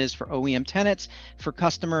question is for OEM tenants. For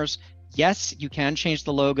customers, yes, you can change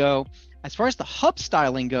the logo. As far as the hub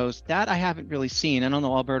styling goes, that I haven't really seen. I don't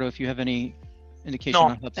know, Alberto, if you have any indication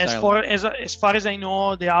on hub styling. As far as I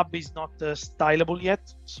know, the hub is not stylable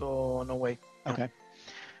yet, so no way. Okay.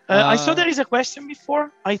 I saw there is a question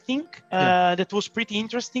before, I think, that was pretty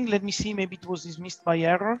interesting. Let me see, maybe it was dismissed by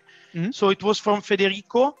error. So it was from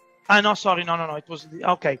Federico. No, sorry, no. It was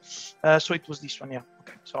okay. So it was this one, yeah.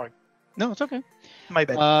 Okay, sorry. No, it's okay. My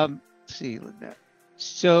bad. Let's see.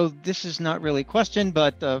 So this is not really a question,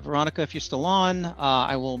 but Veronica, if you're still on,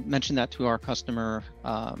 I will mention that to our customer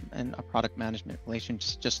and our product management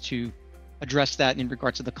relations just to address that in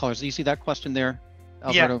regards to the colors. Do you see that question there,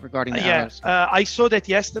 Alberto, regarding the arrows? I saw that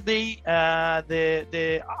yesterday.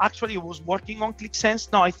 Actually, I was working on Qlik Sense.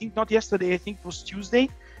 No, I think not yesterday. I think it was Tuesday.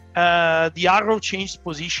 The arrow changed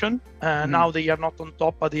position. Now they are not on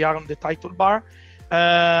top, but they are on the title bar.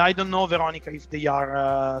 I don't know, Veronica, if they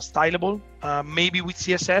are stylable. Maybe with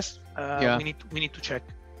CSS, Yeah. we need to check.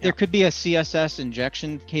 There could be a CSS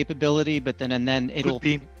injection capability, but then it'll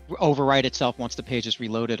overwrite itself once the page is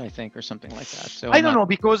reloaded, I think, or something like that. So I don't know,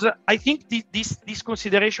 because I think this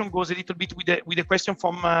consideration goes a little bit with the question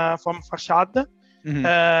from Farshad.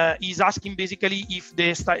 He's asking basically if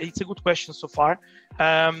it's a good question so far.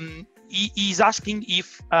 He's asking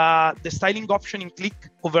if the styling option in Qlik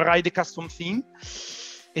override the custom theme.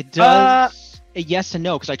 It does. Yes and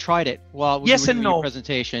no, because I tried it while we were doing no. the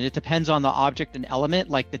presentation. It depends on the object and element,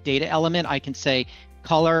 like the data element. I can say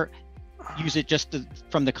color, use it just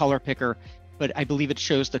from the color picker, but I believe it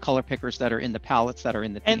shows the color pickers that are in the palettes that are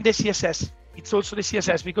in the theme. And the CSS. It's also the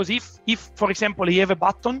CSS, because if for example, you have a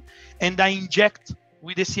button and I inject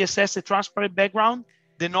with the CSS a transparent background,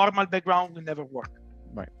 the normal background will never work.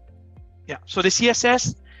 Right. Yeah. So the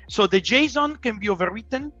CSS, so the JSON can be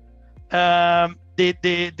overwritten. The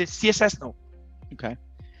CSS, no. Okay.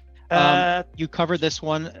 You covered this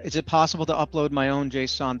one. Is it possible to upload my own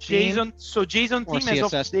JSON theme? JSON or theme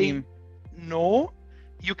CSS theme? No.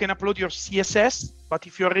 You can upload your CSS, but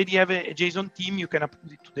if you already have a JSON theme, you can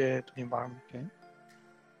upload it to the environment. Okay.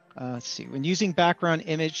 Let's see. When using background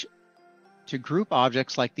image to group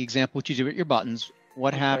objects, like the example which you do with your buttons,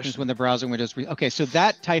 what happens when the browser windows? Okay, so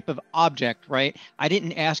that type of object, right? I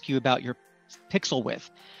didn't ask you about your pixel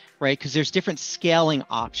width, right? Because there's different scaling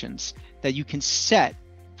options that you can set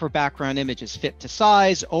for background images: fit to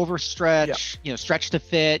size, overstretch, stretch to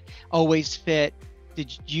fit, always fit.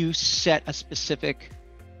 Did you set a specific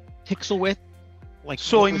pixel width?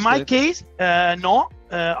 So in my case, no.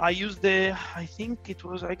 I used I think it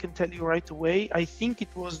was, I can tell you right away, I think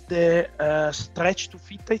it was the stretch to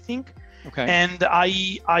fit, I think. Okay. And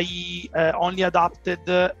I only adapted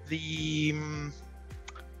the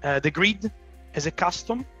grid as a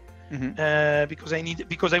custom. Because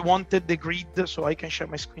I wanted the grid, so I can share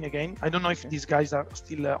my screen again. I don't know if these guys are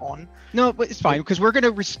still on. No, but it's fine, because we're going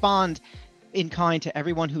to respond in kind to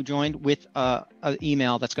everyone who joined with an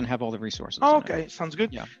email that's going to have all the resources. Oh, okay, sounds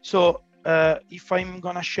good. Yeah. So if I'm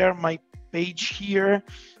going to share my page here,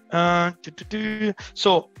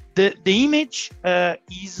 so the image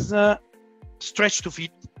is stretched to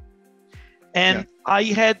fit, and I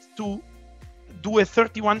had to do a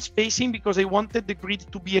 31 spacing because I wanted the grid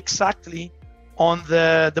to be exactly on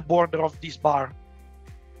the border of this bar.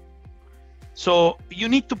 So you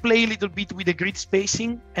need to play a little bit with the grid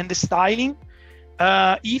spacing and the styling.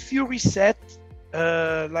 If you reset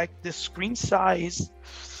like the screen size,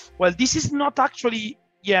 well, this is not actually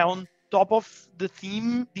on top of the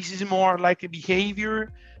theme. This is more like a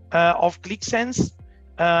behavior of Qlik Sense.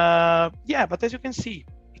 But as you can see,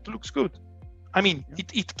 it looks good. I mean,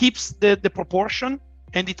 it keeps the proportion,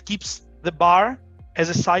 and it keeps the bar as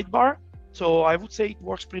a sidebar. So I would say it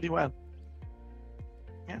works pretty well.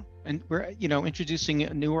 Yeah. And we're, introducing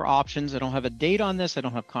newer options. I don't have a date on this. I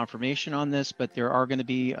don't have confirmation on this, but there are going to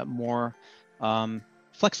be more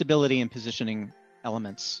flexibility in positioning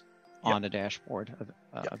elements on the dashboard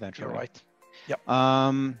eventually. You're right. Yep.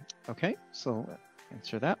 Okay, so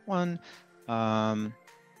answer that one.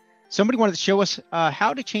 Somebody wanted to show us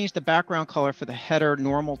how to change the background color for the header,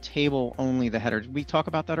 normal table only the header. Did we talk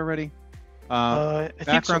about that already?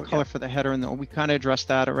 Background color for the header, and we kind of addressed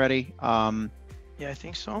that already. Yeah, I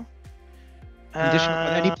think so.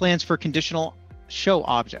 Any plans for conditional show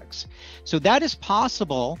objects? So that is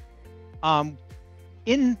possible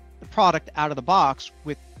in the product out of the box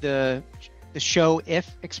with the show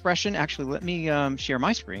if expression. Actually, let me share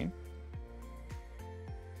my screen.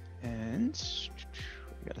 And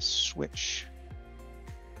we got to switch.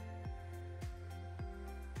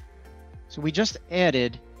 So we just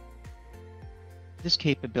added this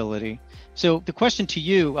capability. So the question to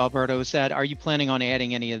you, Alberto, is that, are you planning on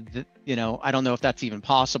adding any of the, I don't know if that's even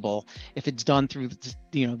possible, if it's done through, the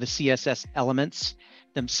CSS elements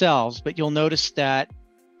themselves, but you'll notice that,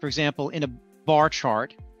 for example, in a bar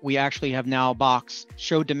chart, we actually have now a box,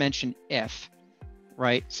 show dimension if,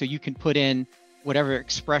 right? So you can put in whatever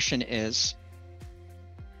expression is,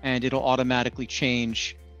 and it'll automatically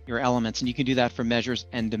change your elements. And you can do that for measures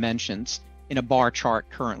and dimensions in a bar chart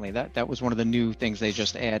currently. That was one of the new things they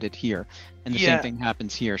just added here. And the same thing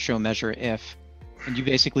happens here, show measure if. And you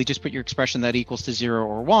basically just put your expression that equals to 0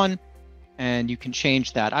 or 1, and you can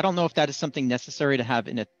change that. I don't know if that is something necessary to have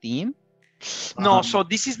in a theme. No, so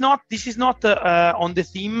this is not on the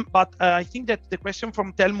theme, but I think that the question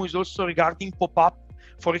from Telmo is also regarding pop-up,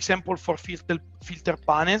 for example, for filter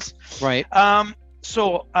panels. Right. No,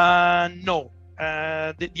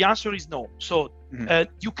 the answer is no. So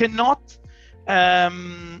you cannot,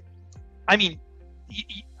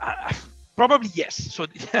 probably yes. So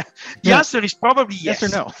the answer is probably yes. Yes or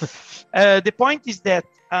no? The point is that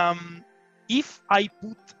if I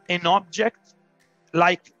put an object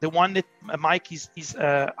like the one that Mike is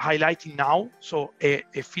highlighting now, so a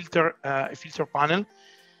filter panel,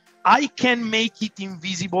 I can make it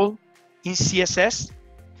invisible in CSS.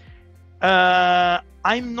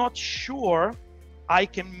 I'm not sure I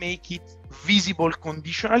can make it visible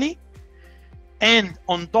conditionally, and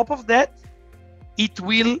on top of that, it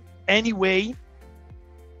will anyway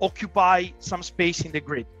occupy some space in the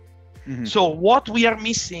grid. Mm-hmm. So what we are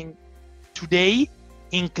missing today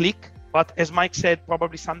in Qlik, but as Mike said,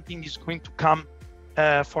 probably something is going to come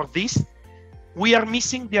for this. We are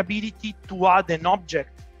missing the ability to add an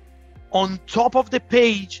object on top of the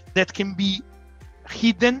page that can be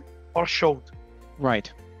hidden or showed.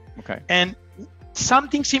 Right. Okay. And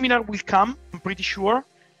something similar will come, I'm pretty sure,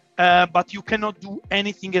 but you cannot do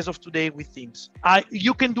anything as of today with themes.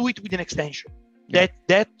 You can do it with an extension. Yeah.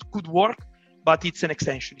 That could work, but it's an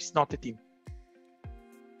extension. It's not a theme.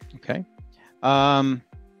 Okay.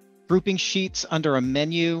 Grouping sheets under a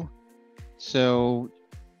menu. So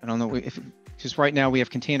I don't know because right now we have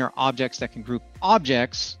container objects that can group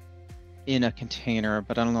objects in a container,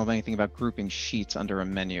 but I don't know anything about grouping sheets under a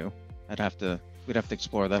menu. We'd have to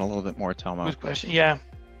explore that a little bit more, Telmo. Good question. Yeah.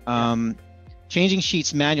 Changing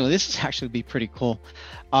sheets manually. This is actually be pretty cool.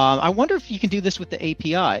 I wonder if you can do this with the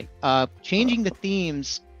API. Changing the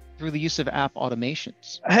themes through the use of app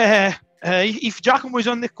automations. If Giacomo is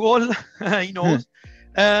on the call, he knows.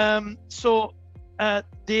 So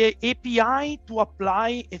the API to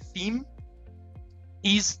apply a theme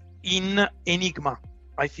is in Enigma,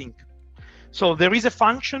 I think. So there is a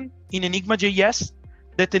function in Enigma.js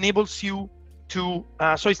that enables you to,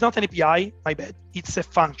 so it's not an API, my bad, it's a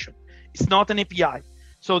function. It's not an API.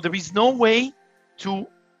 So there is no way to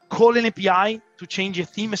call an API to change a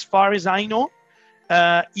theme as far as I know.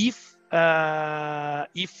 If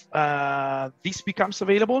this becomes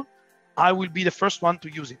available, I will be the first one to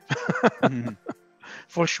use it, mm-hmm.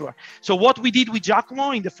 for sure. So what we did with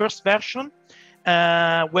Giacomo in the first version,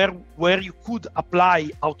 where you could apply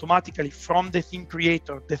automatically from the theme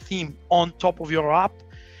creator the theme on top of your app,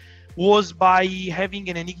 was by having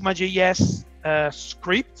an Enigma.js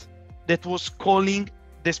script that was calling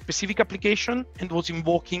the specific application and was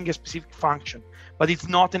invoking a specific function, but it's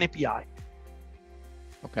not an API.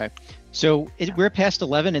 Okay, so we're past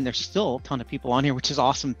 11 and there's still a ton of people on here, which is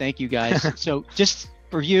awesome. Thank you guys. So just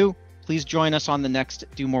for you, please join us on the next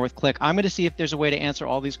Do More with Qlik. I'm going to see if there's a way to answer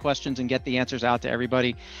all these questions and get the answers out to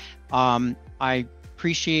everybody. I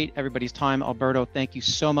appreciate everybody's time. Alberto, thank you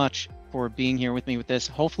so much for being here with me with this.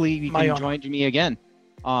 Hopefully you can join me again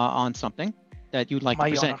on something that you'd like to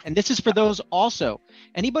present. And this is for those also,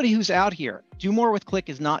 anybody who's out here, Do More with Qlik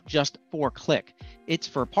is not just for Qlik. It's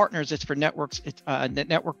for partners, it's for networks, it's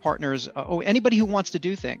network partners, anybody who wants to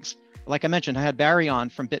do things. Like I mentioned, I had Barry on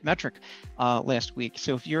from Bitmetric last week.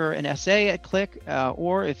 So if you're an SA at Qlik,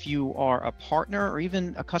 or if you are a partner or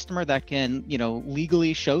even a customer that can,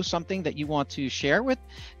 legally show something that you want to share with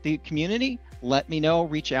the community, let me know,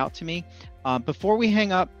 reach out to me. Before we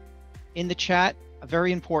hang up, in the chat,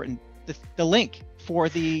 very important, the link for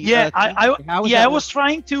the I was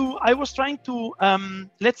trying to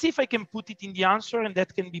let's see if I can put it in the answer and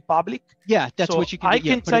that can be public. Yeah, that's what you can do. I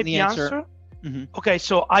can type the answer. Mm-hmm. Okay,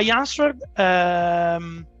 so I answered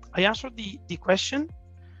the question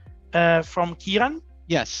from Kiran.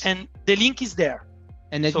 Yes. And the link is there.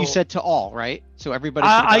 And then you said to all, right? So everybody.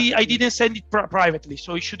 I didn't send it privately,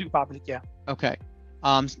 so it should be public. Yeah. Okay.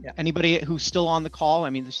 Anybody who's still on the call? I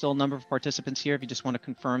mean, there's still a number of participants here. If you just want to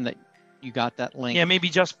confirm that you got that link. Yeah, maybe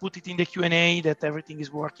just put it in the Q&A that everything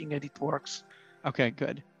is working and it works. Okay,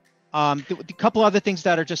 good. The couple other things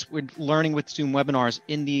that are just we're learning with Zoom webinars,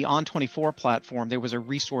 in the On24 platform, there was a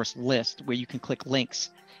resource list where you can click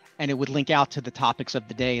links and it would link out to the topics of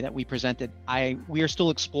the day that we presented. We are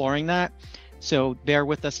still exploring that. So bear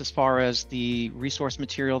with us as far as the resource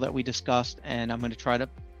material that we discussed, and I'm going to try to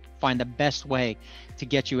find the best way to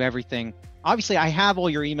get you everything. Obviously, I have all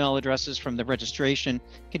your email addresses from the registration.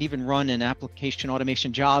 Could even run an application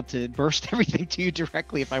automation job to burst everything to you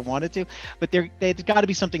directly if I wanted to. But there's got to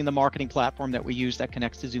be something in the marketing platform that we use that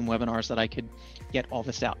connects to Zoom webinars that I could get all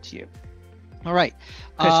this out to you. All right.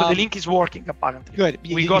 Okay, so the link is working apparently. Good.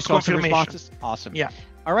 We got confirmation. Awesome. Yeah.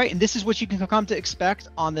 All right, and this is what you can come to expect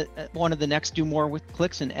on one of the next Do More with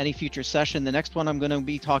Qliks in any future session. The next one I'm going to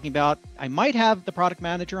be talking about, I might have the product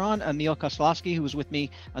manager on, Emil Koslowski, who was with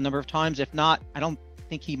me a number of times. If not, I don't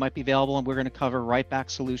think he might be available, and we're going to cover right back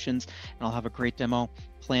solutions, and I'll have a great demo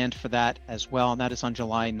planned for that as well, and that is on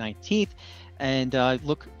July 19th. And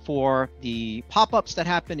look for the pop-ups that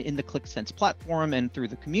happen in the Qlik Sense platform and through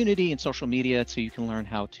the community and social media, so you can learn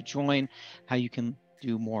how to join, how you can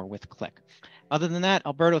do more with Qlik. Other than that,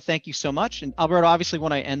 Alberto, thank you so much. And Alberto, obviously,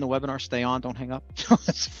 when I end the webinar, stay on, don't hang up.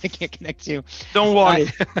 I can't connect you. Don't worry.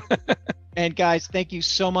 And guys, thank you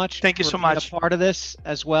so much. Thank you so much. For being a part of this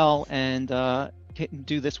as well, and couldn't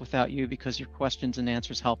do this without you, because your questions and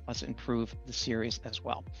answers help us improve the series as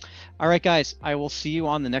well. All right, guys, I will see you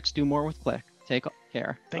on the next Do More with Qlik. Take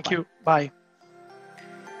care. Thank you. Bye.